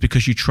extensions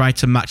because you try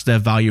to match their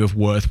value of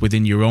worth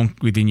within your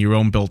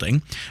own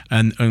building,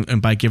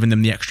 and by giving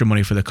them the extra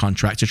money for the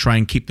contract to try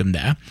and keep them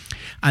there.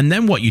 And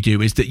then what you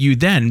do is that you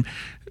then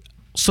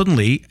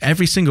suddenly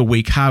every single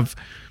week have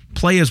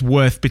players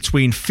worth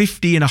between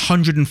 50 and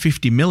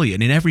 150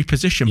 million in every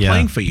position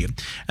playing for you.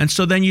 And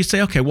so then you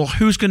say, okay, well,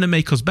 who's going to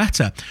make us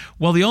better?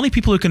 Well, the only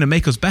people who are going to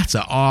make us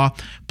better are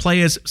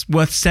players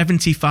worth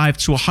 75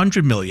 to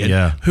 100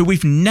 million who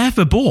we've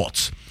never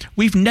bought.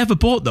 We've never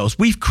bought those.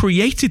 We've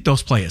created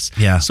those players.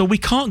 Yeah. So we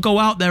can't go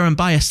out there and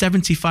buy a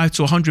 75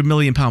 to 100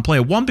 million pound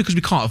player. One, because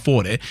we can't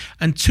afford it.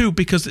 And two,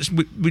 because who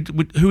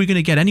are we going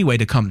to get anyway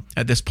to come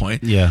at this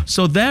point? Yeah.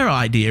 So their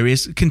idea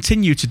is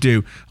continue to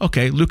do,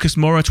 okay, Lucas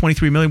Moura,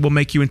 23 million, will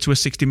make you into a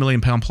 60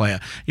 million pound player.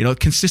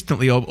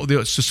 Consistently, or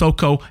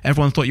Sissoko,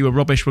 everyone thought you were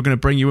rubbish. We're going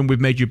to bring you in. We've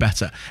made you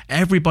better.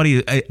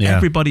 Everybody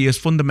has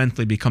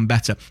fundamentally become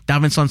better.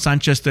 Davinson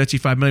Sanchez,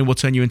 35 million, will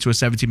turn you into a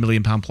 70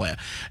 million pound player.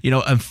 And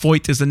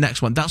Foyt is the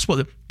next one. That's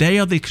what they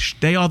are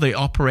the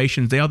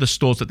operations. They are the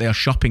stores that they are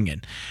shopping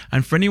in.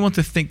 And for anyone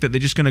to think that they're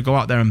just going to go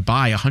out there and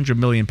buy a 100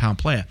 million pound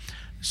player,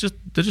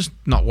 they're just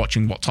not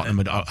watching what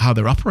Tottenham how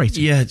they're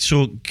operating. Yeah.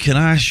 So can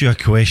I ask you a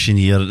question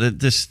here?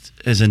 This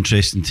is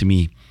interesting to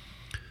me.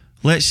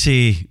 Let's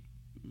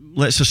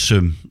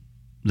assume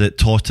that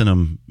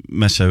Tottenham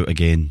miss out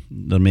again.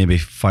 They're maybe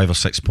 5 or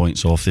 6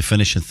 points off. They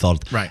finish in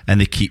third, right,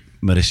 and they keep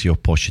Mauricio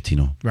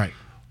Pochettino. Right.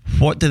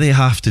 What do they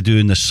have to do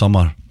in the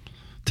summer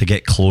to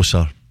get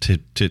closer,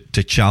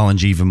 to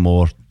challenge even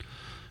more?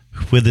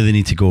 Where do they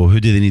need to go?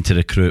 Who do they need to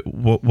recruit?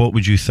 What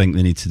would you think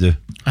they need to do?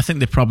 I think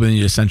they probably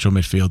need a central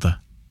midfielder.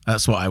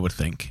 That's what I would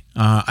think.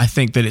 I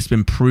think that it's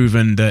been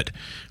proven that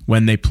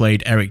when they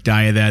played Eric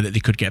Dyer there that they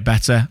could get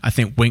better. I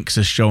think Winks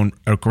has shown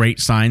great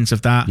signs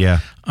of that. Yeah.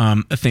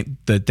 I think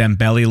the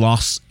Dembele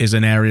loss is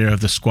an area of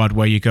the squad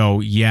where you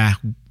go,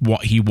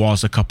 what he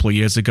was a couple of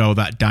years ago,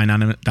 that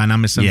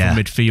dynamism from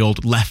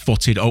midfield,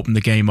 left-footed, open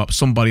the game up,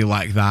 somebody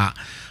like that.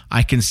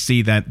 I can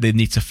see that they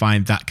need to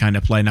find that kind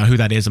of player. Now, who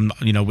that is,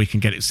 we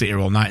can sit here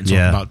all night and talk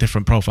about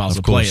different profiles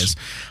of players.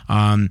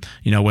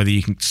 Whether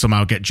you can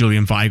somehow get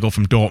Julian Weigl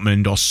from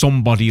Dortmund or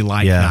somebody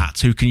like that,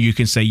 who you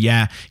can say,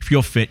 if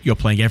you're fit, you're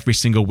playing every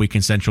single week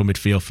in central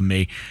midfield for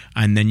me,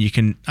 and then you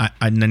can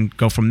and then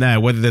go from there.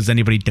 Whether there's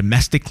anybody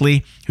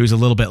domestically who's a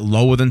little bit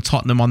lower than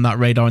Tottenham on that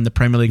radar in the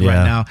Premier League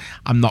right now,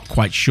 I'm not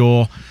quite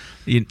sure.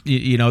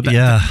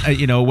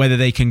 Whether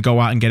they can go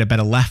out and get a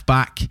better left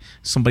back,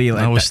 somebody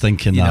like I was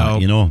thinking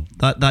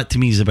that to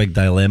me is a big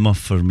dilemma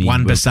for me.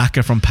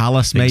 Wan-Bissaka from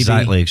Palace, maybe.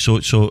 Exactly.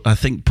 So I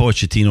think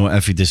Pochettino,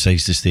 if he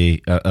decides to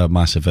stay, a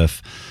massive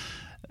if,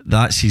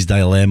 that's his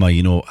dilemma.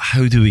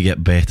 How do we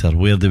get better?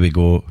 Where do we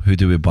go? Who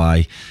do we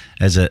buy?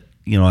 Is it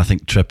I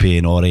think Trippier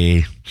and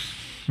Aurier.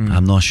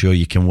 I'm not sure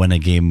you can win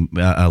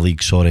a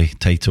league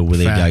title with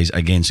the guys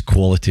against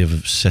quality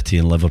of City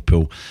and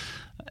Liverpool.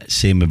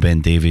 Same with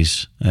Ben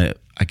Davies.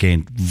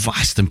 Again,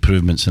 vast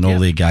improvements in all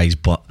the guys,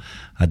 but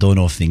I don't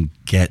know if they can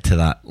get to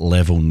that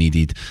level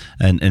needed.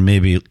 And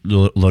maybe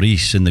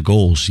Lloris in the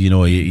goals,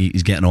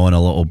 he's getting on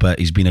a little bit.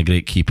 He's been a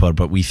great keeper,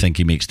 but we think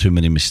he makes too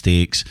many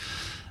mistakes.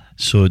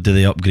 So do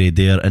they upgrade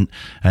there? And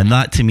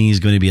that to me is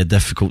going to be a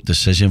difficult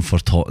decision for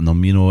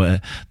Tottenham.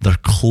 They're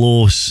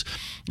close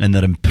and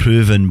they're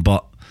improving,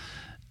 but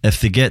if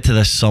they get to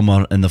this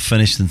summer and they're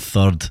finished in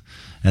third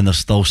and they're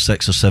still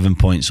 6 or 7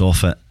 points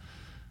off it,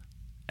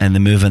 and they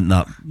move into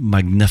that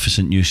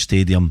magnificent new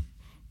stadium,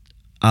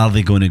 are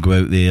they going to go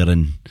out there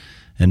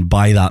and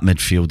buy that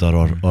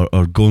midfielder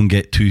or go and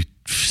get two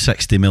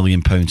 £60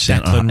 million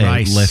centre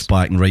left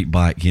back and right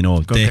back,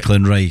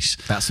 Declan Rice,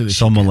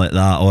 someone like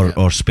that,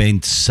 or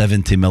spend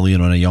 70 million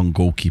on a young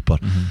goalkeeper?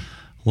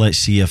 Let's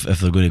see if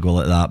they're going to go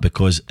like that,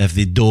 because if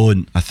they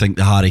don't, I think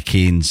the Harry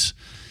Kanes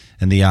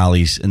and the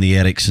Allis and the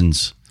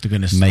Ericssons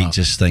might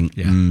just think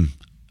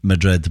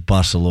Madrid,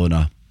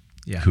 Barcelona,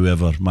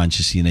 whoever,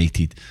 Manchester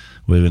United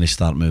we're going to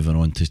start moving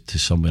on to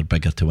somewhere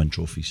bigger to win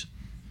trophies.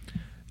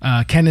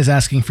 Ken is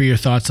asking for your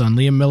thoughts on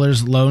Liam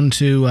Millar's loan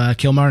to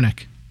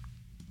Kilmarnock.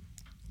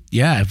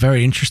 Yeah, a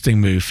very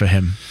interesting move for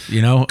him.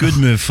 Good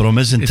move for him,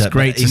 isn't it's it?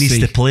 Great He needs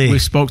see. to play. We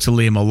spoke to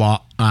Liam a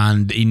lot,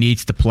 and he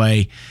needs to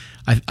play.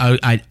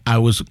 I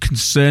was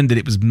concerned that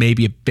it was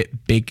maybe a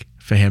bit big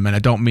for him, and I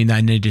don't mean that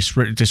in any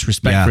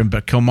disrespect for him,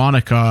 but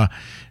Kilmarnock are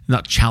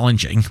not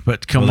challenging,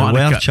 but Kilmarnock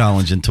they were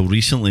challenging until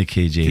recently,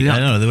 KJ. I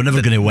don't know, they were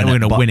never going to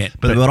win it.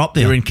 But they were up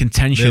there. They were in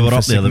contention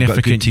for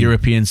significant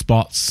European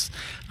spots.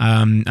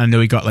 I know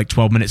he got like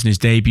 12 minutes in his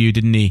debut,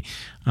 didn't he?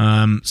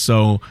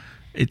 So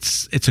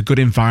it's a good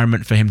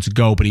environment for him to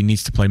go, but he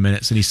needs to play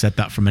minutes, and he said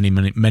that for many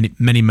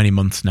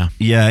months now.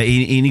 Yeah,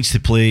 he needs to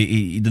play.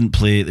 He didn't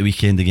play at the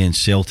weekend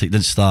against Celtic,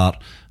 didn't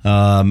start,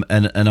 and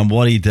I'm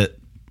worried that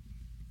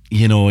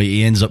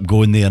he ends up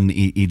going there and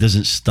he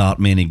doesn't start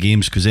many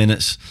games, because then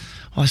it's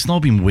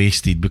not been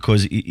wasted,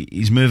 because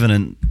he's moving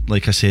in,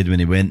 like I said when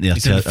he went there.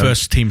 He's in the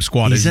first team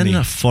squad, he's in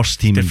a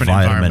first team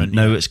environment.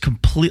 Now it's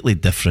completely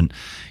different.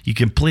 You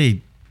can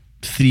play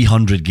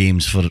 300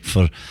 games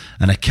for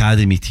an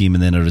academy team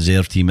and then a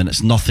reserve team, and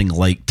it's nothing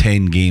like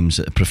 10 games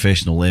at a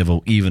professional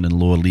level, even in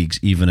lower leagues,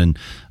 even in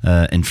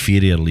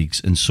inferior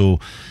leagues. And so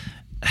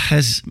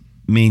his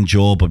main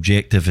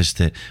objective is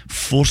to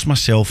force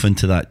myself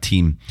into that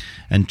team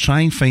and try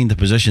and find a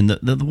position.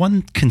 The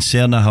one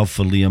concern I have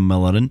for Liam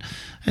Millar, and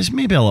it's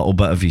maybe a little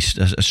bit of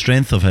a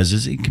strength of his,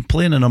 is he can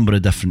play in a number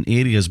of different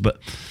areas, but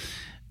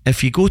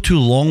if you go too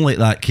long like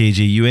that,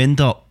 KJ, you end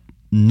up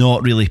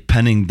not really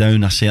pinning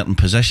down a certain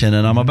position,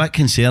 and I'm a bit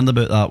concerned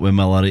about that with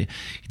Millar. He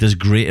does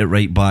great at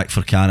right back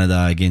for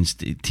Canada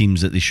against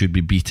teams that they should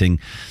be beating.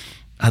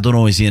 I don't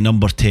know, is he a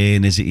number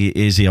 10? Is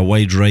he a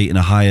wide right in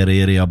a higher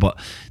area? But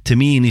to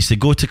me, he needs to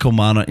go to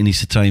Kilmarnock, he needs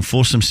to try and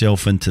force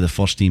himself into the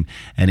first team,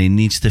 and he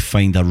needs to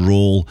find a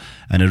role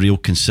and a real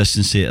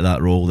consistency to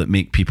that role that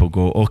make people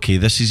go, okay,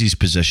 this is his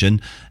position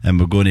and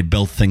we're going to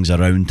build things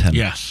around him.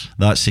 Yes,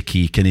 that's the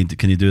key. Can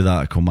he do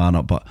that at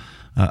Kilmarnock? But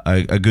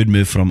a good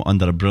move for him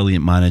under a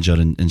brilliant manager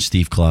in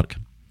Steve Clarke.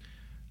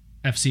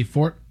 FC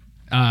Fort,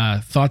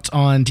 thoughts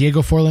on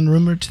Diego Forlan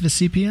rumoured to the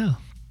CPL?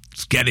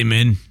 Let's get him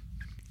in.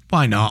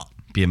 Why not?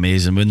 Be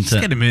amazing, wouldn't it?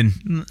 Just get him in.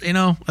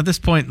 At this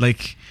point,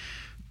 like,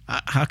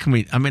 how can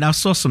we? I mean, I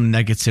saw some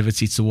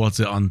negativity towards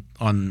it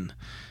on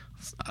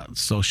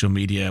social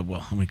media.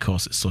 Well, of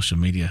course, it's social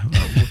media.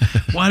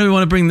 Why do we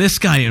want to bring this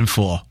guy in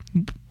for?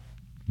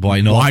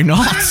 Why not? Why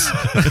not?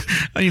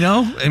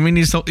 I mean,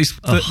 he's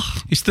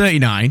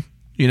 39.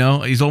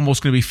 He's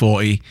almost going to be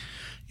 40.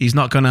 He's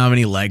not going to have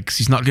any legs.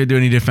 He's not going to do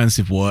any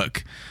defensive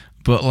work.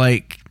 But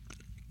like,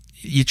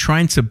 you're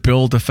trying to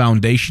build a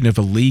foundation of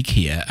a league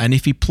here, and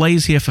if he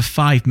plays here for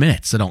 5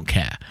 minutes, I don't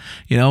care.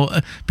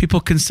 People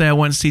can say, I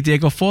want to see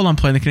Diego Forlan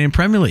play in the Canadian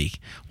Premier League.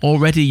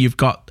 Already you've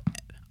got,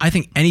 I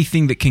think,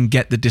 anything that can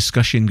get the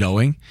discussion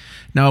going.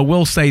 Now, I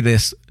will say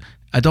this,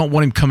 I don't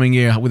want him coming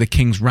here with a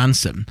king's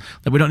ransom.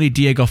 Like, we don't need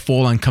Diego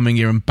Forlan coming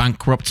here and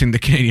bankrupting the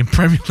Canadian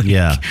Premier League.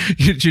 Yeah.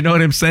 Do you know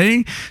what I'm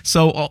saying?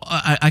 So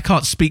I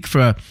can't speak for,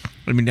 I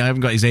haven't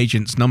got his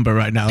agent's number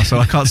right now, so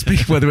I can't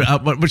speak whether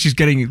much he's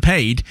getting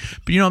paid.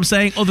 But you know what I'm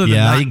saying? Other than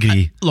that, I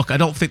agree. Look, I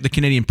don't think the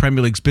Canadian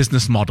Premier League's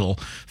business model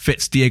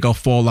fits Diego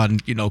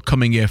Forlan,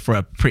 coming here for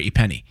a pretty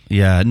penny.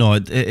 Yeah, no,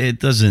 it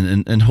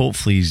doesn't. And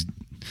hopefully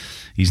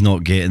he's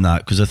not getting that,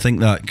 because I think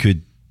that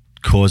could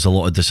cause a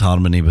lot of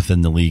disharmony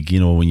within the league.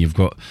 When you've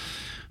got,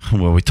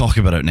 we talk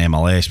about it in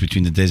MLS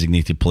between the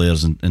designated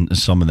players and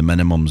some of the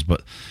minimums,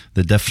 but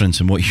the difference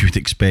in what you would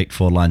expect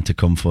Forlan to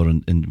come for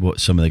and what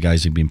some of the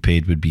guys have been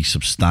paid would be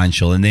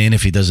substantial. And then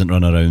if he doesn't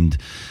run around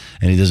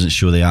and he doesn't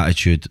show the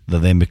attitude, there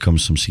then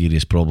becomes some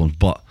serious problems.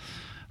 But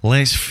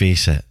let's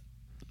face it,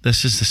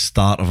 this is the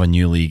start of a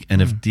new league,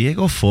 and if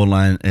Diego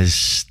Forlan is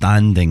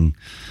standing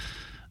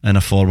in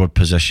a forward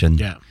position,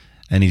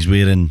 and he's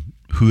wearing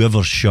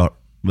whoever's shirt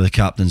with a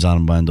captain's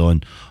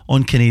armband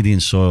on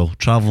Canadian soil,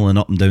 travelling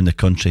up and down the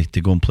country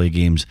to go and play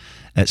games,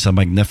 it's a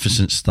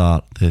magnificent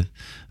start.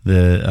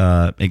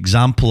 The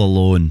example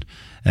alone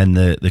and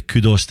the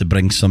kudos to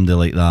bring somebody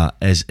like that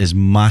is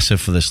massive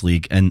for this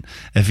league. And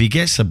if he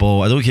gets the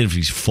ball, I don't care if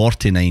he's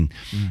 49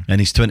 and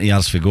he's 20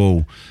 yards for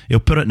goal, he'll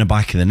put it in the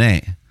back of the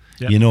net.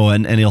 Yep.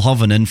 And he'll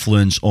have an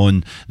influence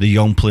on the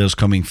young players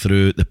coming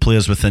through, the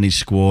players within his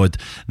squad,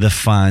 the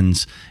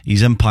fans.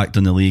 His impact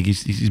on the league.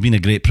 He's been a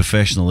great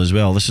professional as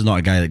well. This is not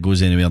a guy that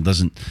goes anywhere and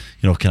doesn't,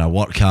 kind of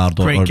work hard.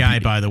 Great guy,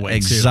 by the way.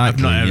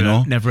 Exactly.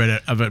 I've never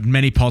had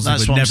many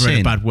positives, but never had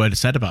a bad word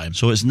said about him.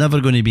 So it's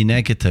never going to be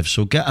negative.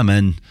 So get him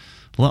in,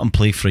 let him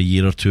play for a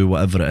year or two,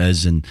 whatever it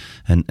is, and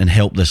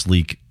help this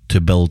league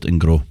to build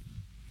and grow.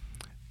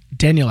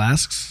 Daniel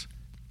asks,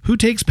 who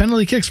takes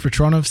penalty kicks for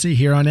Toronto FC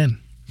here on in?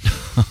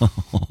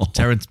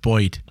 Terence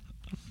Boyd.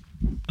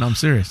 No, I'm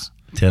serious.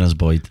 Terence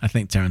Boyd. I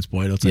think Terence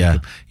Boyd will take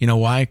him. You know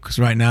why? Because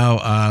right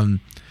now,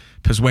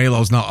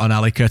 Pozuelo's not on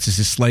Ali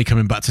Curtis's sleigh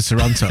coming back to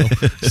Toronto.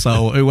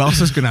 So who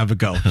else is going to have a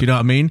go? Do you know what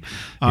I mean?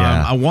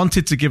 I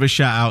wanted to give a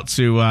shout out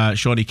to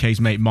Shawnee K's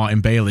mate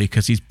Martin Bailey,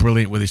 because he's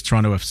brilliant with his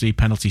Toronto FC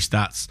penalty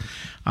stats.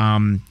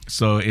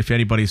 So if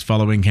anybody's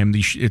following him,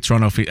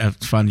 Toronto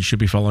fan, you should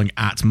be following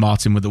at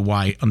Martin with a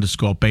Y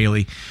 _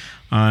 Bailey.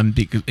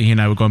 Because he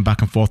and I were going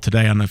back and forth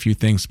today on a few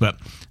things, but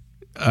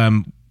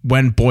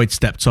when Boyd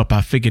stepped up,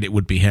 I figured it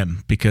would be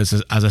him, because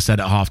as I said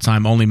at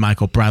halftime, only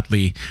Michael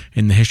Bradley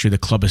in the history of the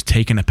club has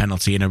taken a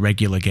penalty in a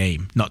regular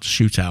game, not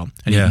shootout,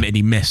 and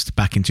he missed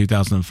back in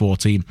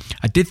 2014.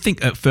 I did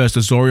think at first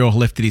Osorio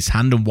lifted his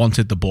hand and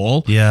wanted the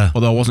ball,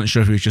 although I wasn't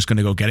sure if he was just going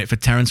to go get it for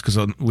Terence, because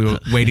we were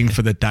waiting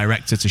for the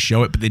director to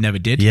show it, but they never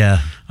did.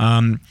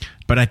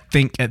 But I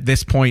think at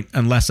this point,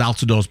 unless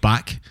Altidor's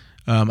back,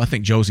 I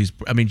think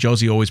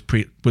Josie always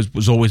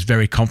was always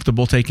very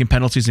comfortable taking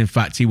penalties. In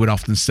fact, he would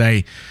often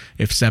say,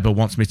 if Seba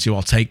wants me to,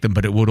 I'll take them,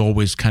 but it would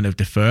always kind of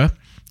defer.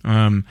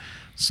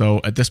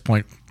 So at this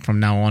point, from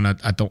now on,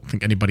 I don't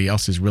think anybody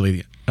else is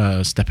really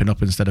stepping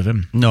up instead of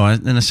him. No,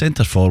 and a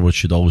centre forward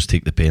should always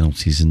take the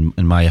penalties, in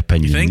my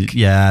opinion. You think?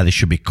 Yeah, they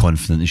should be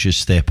confident. They should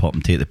step up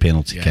and take the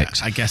penalty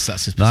kicks. I guess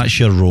that's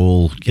your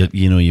role.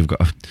 You've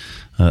got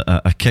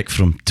a kick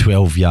from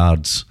 12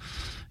 yards.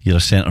 You're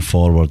a centre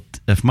forward.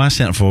 If my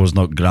centre forward's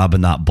not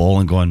grabbing that ball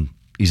and going,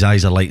 his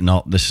eyes are lighting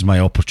up, this is my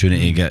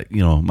opportunity to get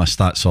my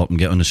stats up and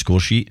get on the score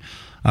sheet,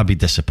 I'd be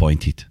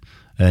disappointed.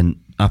 And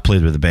I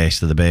played with the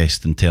best of the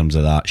best in terms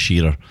of that.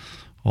 Shearer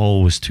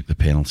always took the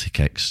penalty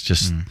kicks.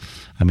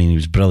 He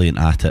was brilliant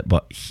at it,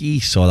 but he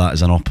saw that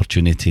as an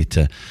opportunity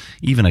to,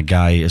 even a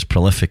guy as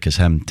prolific as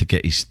him, to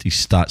get his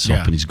stats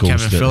up and his goals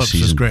Kevin throughout the Phillips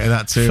season. was great at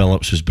that too.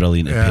 Phillips was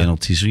brilliant at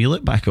penalties. When you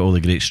look back at all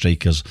the great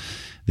strikers,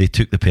 they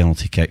took the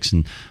penalty kicks,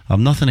 and I've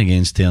nothing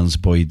against Terence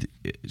Boyd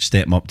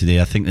stepping up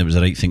today. I think that was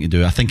the right thing to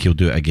do. I think he'll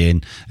do it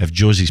again. If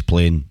Josie's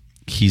playing,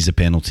 he's the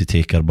penalty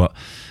taker, but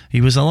he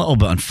was a little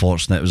bit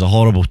unfortunate. It was a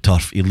horrible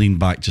turf. He leaned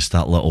back just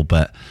that little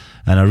bit,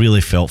 and I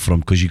really felt for him,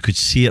 because you could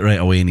see it right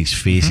away in his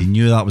face. He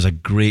knew that was a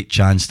great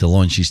chance to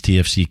launch his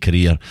TFC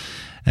career,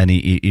 and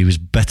he was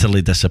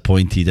bitterly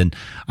disappointed. And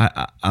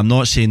I'm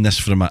not saying this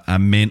from a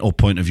mental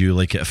point of view,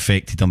 like it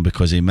affected him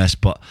because he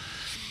missed, but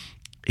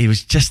he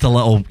was just a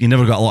little, he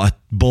never got a lot of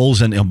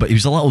balls into him, but he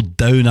was a little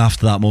down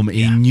after that moment.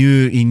 He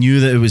knew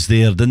that it was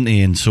there, didn't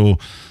he? And so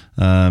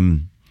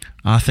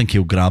I think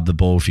he'll grab the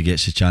ball if he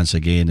gets a chance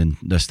again, and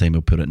this time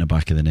he'll put it in the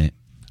back of the net.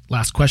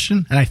 Last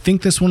question, and I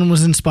think this one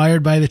was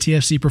inspired by the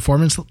TFC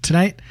performance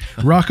tonight.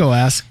 Rocco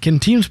asks, can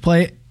teams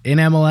play in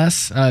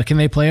MLS? Can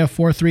they play a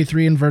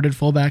 4-3-3 inverted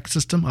fullback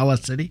system a la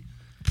City?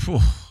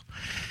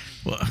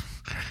 Well,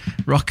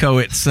 Rocco,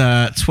 it's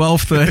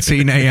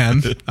 12:13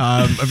 a.m.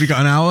 Have you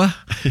got an hour?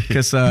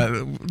 Because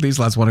these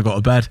lads want to go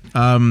to bed.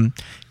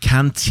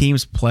 Can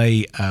teams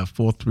play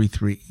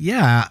 4-3-3?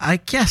 Yeah, I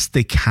guess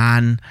they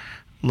can.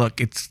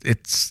 Look,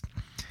 it's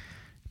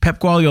Pep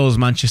Guardiola's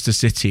Manchester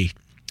City,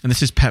 and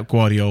this is Pep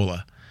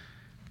Guardiola.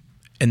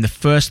 In the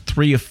first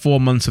 3 or 4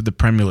 months of the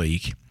Premier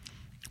League,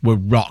 were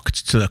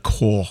rocked to the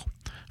core.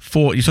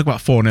 You talk about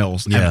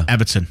 4-0s. Yeah.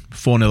 Everton,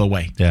 4-0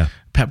 away. Yeah.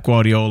 Pep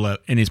Guardiola,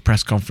 in his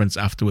press conference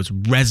afterwards,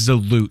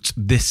 resolute,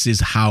 this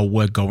is how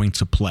we're going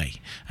to play.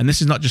 And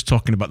this is not just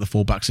talking about the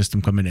fullback system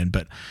coming in,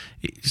 but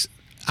it's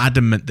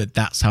adamant that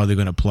that's how they're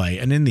going to play.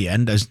 And in the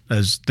end, as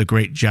the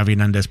great Javi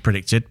Hernandez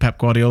predicted, Pep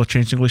Guardiola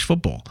changed English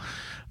football.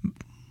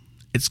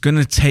 It's going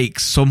to take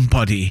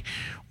somebody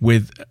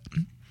with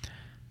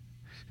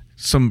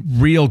some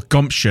real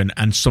gumption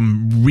and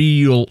some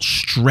real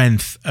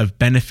strength of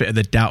benefit of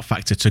the doubt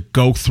factor to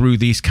go through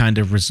these kind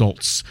of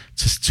results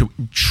to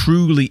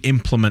truly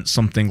implement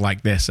something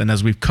like this. And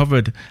as we've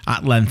covered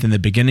at length in the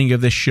beginning of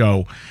this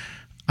show,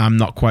 I'm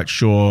not quite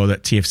sure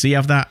that TFC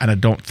have that, and I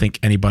don't think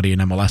anybody in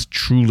MLS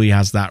truly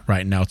has that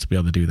right now to be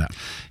able to do that.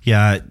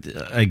 Yeah,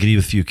 I agree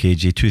with you,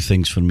 KJ. 2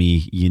 things for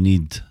me. You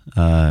need,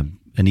 and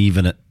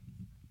even at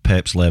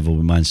Pep's level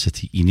with Man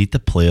City, you need the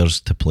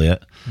players to play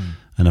it.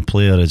 And a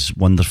player as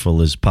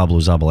wonderful as Pablo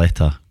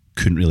Zabaleta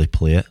couldn't really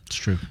play it. It's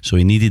true. So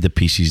he needed the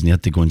pieces, and he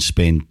had to go and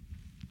spend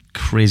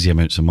crazy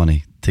amounts of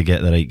money to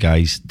get the right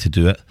guys to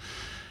do it.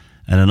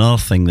 And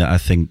another thing that I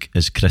think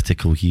is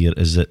critical here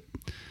is that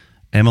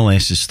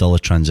MLS is still a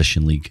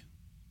transition league.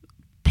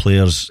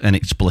 Players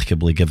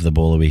inexplicably give the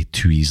ball away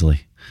too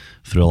easily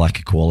through a lack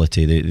of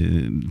quality.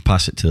 They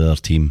pass it to their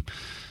team,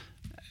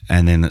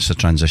 and then it's a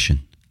transition.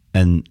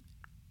 And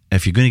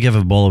if you're going to give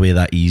a ball away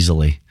that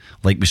easily,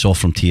 like we saw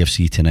from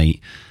TFC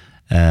tonight,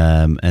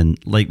 and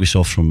like we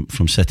saw from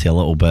City a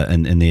little bit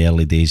in the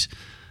early days,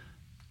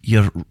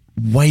 you're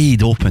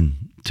wide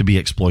open to be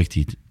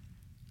exploited.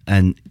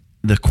 And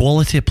the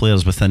quality of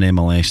players within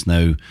MLS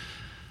now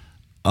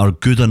are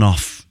good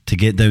enough to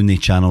get down the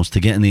channels, to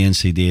get in the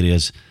inside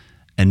areas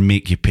and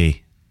make you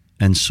pay.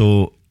 And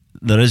so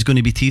there is going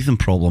to be teething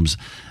problems.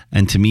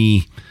 And to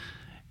me,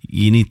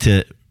 you need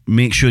to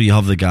make sure you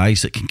have the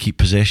guys that can keep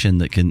possession,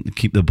 that can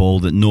keep the ball,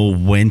 that know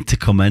when to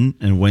come in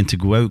and when to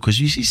go out. Because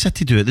you see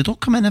City do it, they don't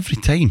come in every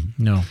time.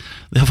 No.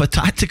 They have a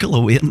tactical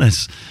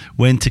awareness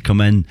when to come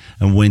in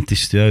and when to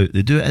stay out.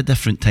 They do it at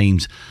different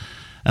times.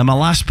 And my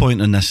last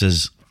point on this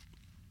is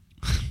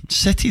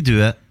City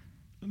do it.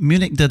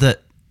 Munich did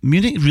it.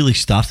 Munich really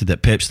started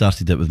it. Pep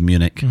started it with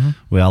Munich,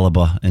 with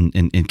Alaba and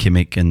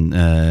Kimmich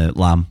and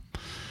Lam,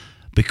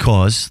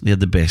 because they had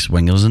the best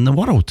wingers in the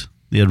world.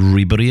 They had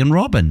Ribery and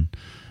Robin.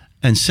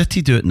 And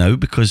City do it now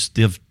because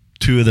they have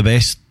two of the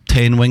best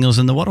 10 wingers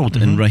in the world,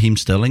 in Raheem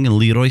Sterling and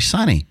Leroy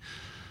Sané.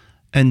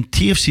 And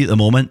TFC at the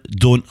moment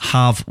don't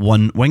have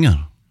one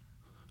winger.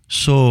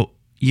 So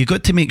you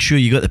got to make sure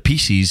you got the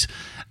pieces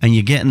and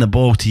you're getting the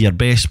ball to your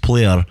best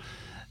player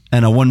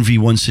in a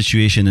 1v1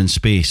 situation in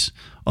space.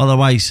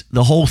 Otherwise,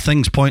 the whole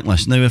thing's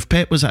pointless. Now, if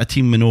Pep was at a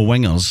team with no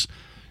wingers,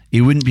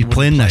 he wouldn't be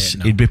playing this.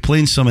 He'd be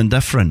playing something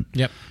different.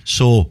 Yep.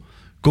 So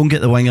go and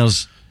get the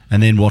wingers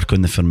and then work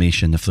on the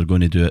formation if they're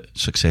going to do it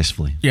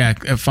successfully. Yeah,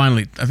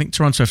 finally, I think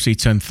Toronto FC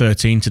turned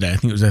 13 today. I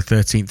think it was their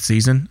 13th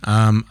season.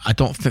 I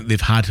don't think they've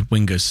had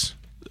wingers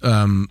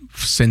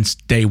since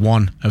day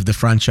one of the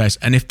franchise,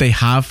 and if they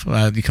have,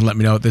 you can let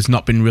me know. There's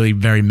not been really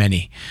very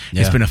many.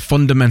 It's been a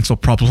fundamental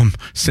problem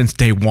since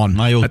day one.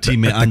 My old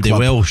teammate Andy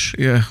Welsh.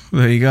 Yeah,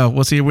 there you go.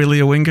 Was he really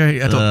a winger?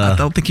 I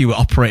don't think he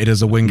operated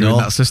as a winger in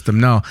that system.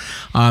 No.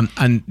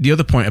 And the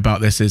other point about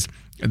this is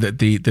that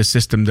the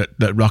system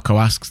that Rocco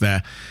asks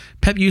there,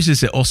 Pep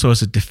uses it also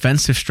as a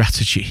defensive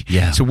strategy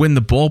to win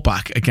the ball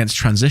back against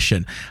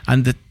transition.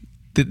 And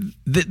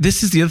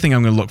this is the other thing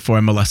I'm going to look for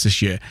in MLS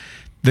this year.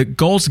 The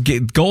goals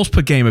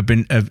per game have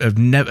been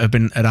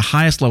at a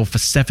highest level for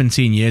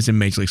 17 years in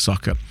Major League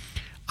Soccer.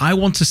 I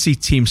want to see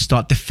teams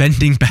start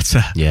defending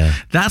better. Yeah,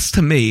 that's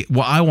to me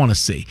what I want to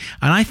see.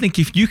 And I think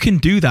if you can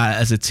do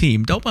that as a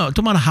team, don't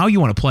matter how you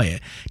want to play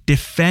it,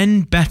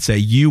 defend better,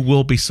 you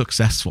will be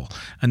successful.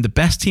 And the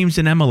best teams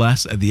in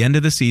MLS at the end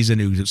of the season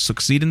who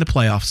succeed in the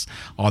playoffs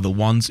are the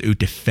ones who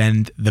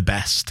defend the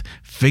best.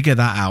 Figure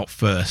that out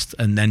first,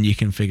 and then you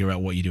can figure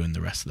out what you do in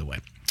the rest of the way.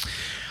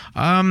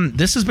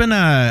 This has been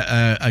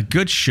a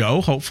good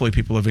show. Hopefully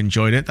people have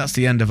enjoyed it. That's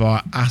the end of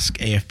our Ask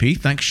AFP.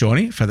 Thanks,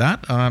 Shawnee, for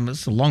that.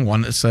 It's a long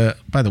one. It's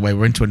by the way,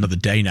 we're into another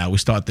day now. We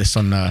started this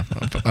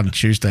on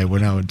Tuesday. We're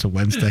now into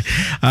Wednesday.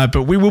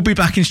 But we will be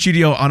back in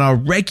studio on our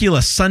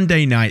regular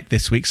Sunday night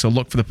this week. So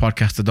look for the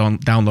podcast to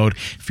download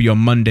for your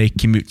Monday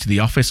commute to the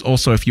office.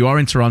 Also, if you are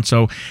in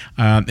Toronto,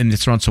 in the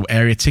Toronto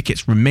area,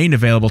 tickets remain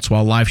available to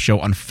our live show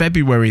on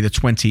February the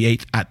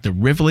 28th at the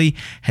Rivoli.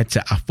 Head to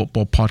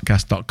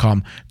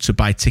afootballpodcast.com to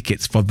buy tickets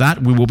for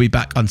that. We will be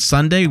back on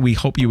Sunday. We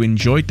hope you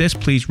enjoyed this.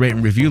 Please rate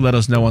and review. Let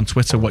us know on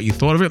Twitter what you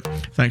thought of it.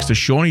 Thanks to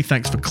Shawnee.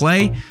 Thanks for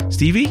Clay.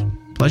 Stevie,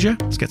 pleasure.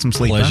 Let's get some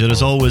sleep. Pleasure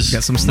as always.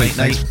 Get some sleep.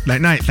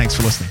 Night night. Thanks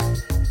for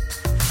listening.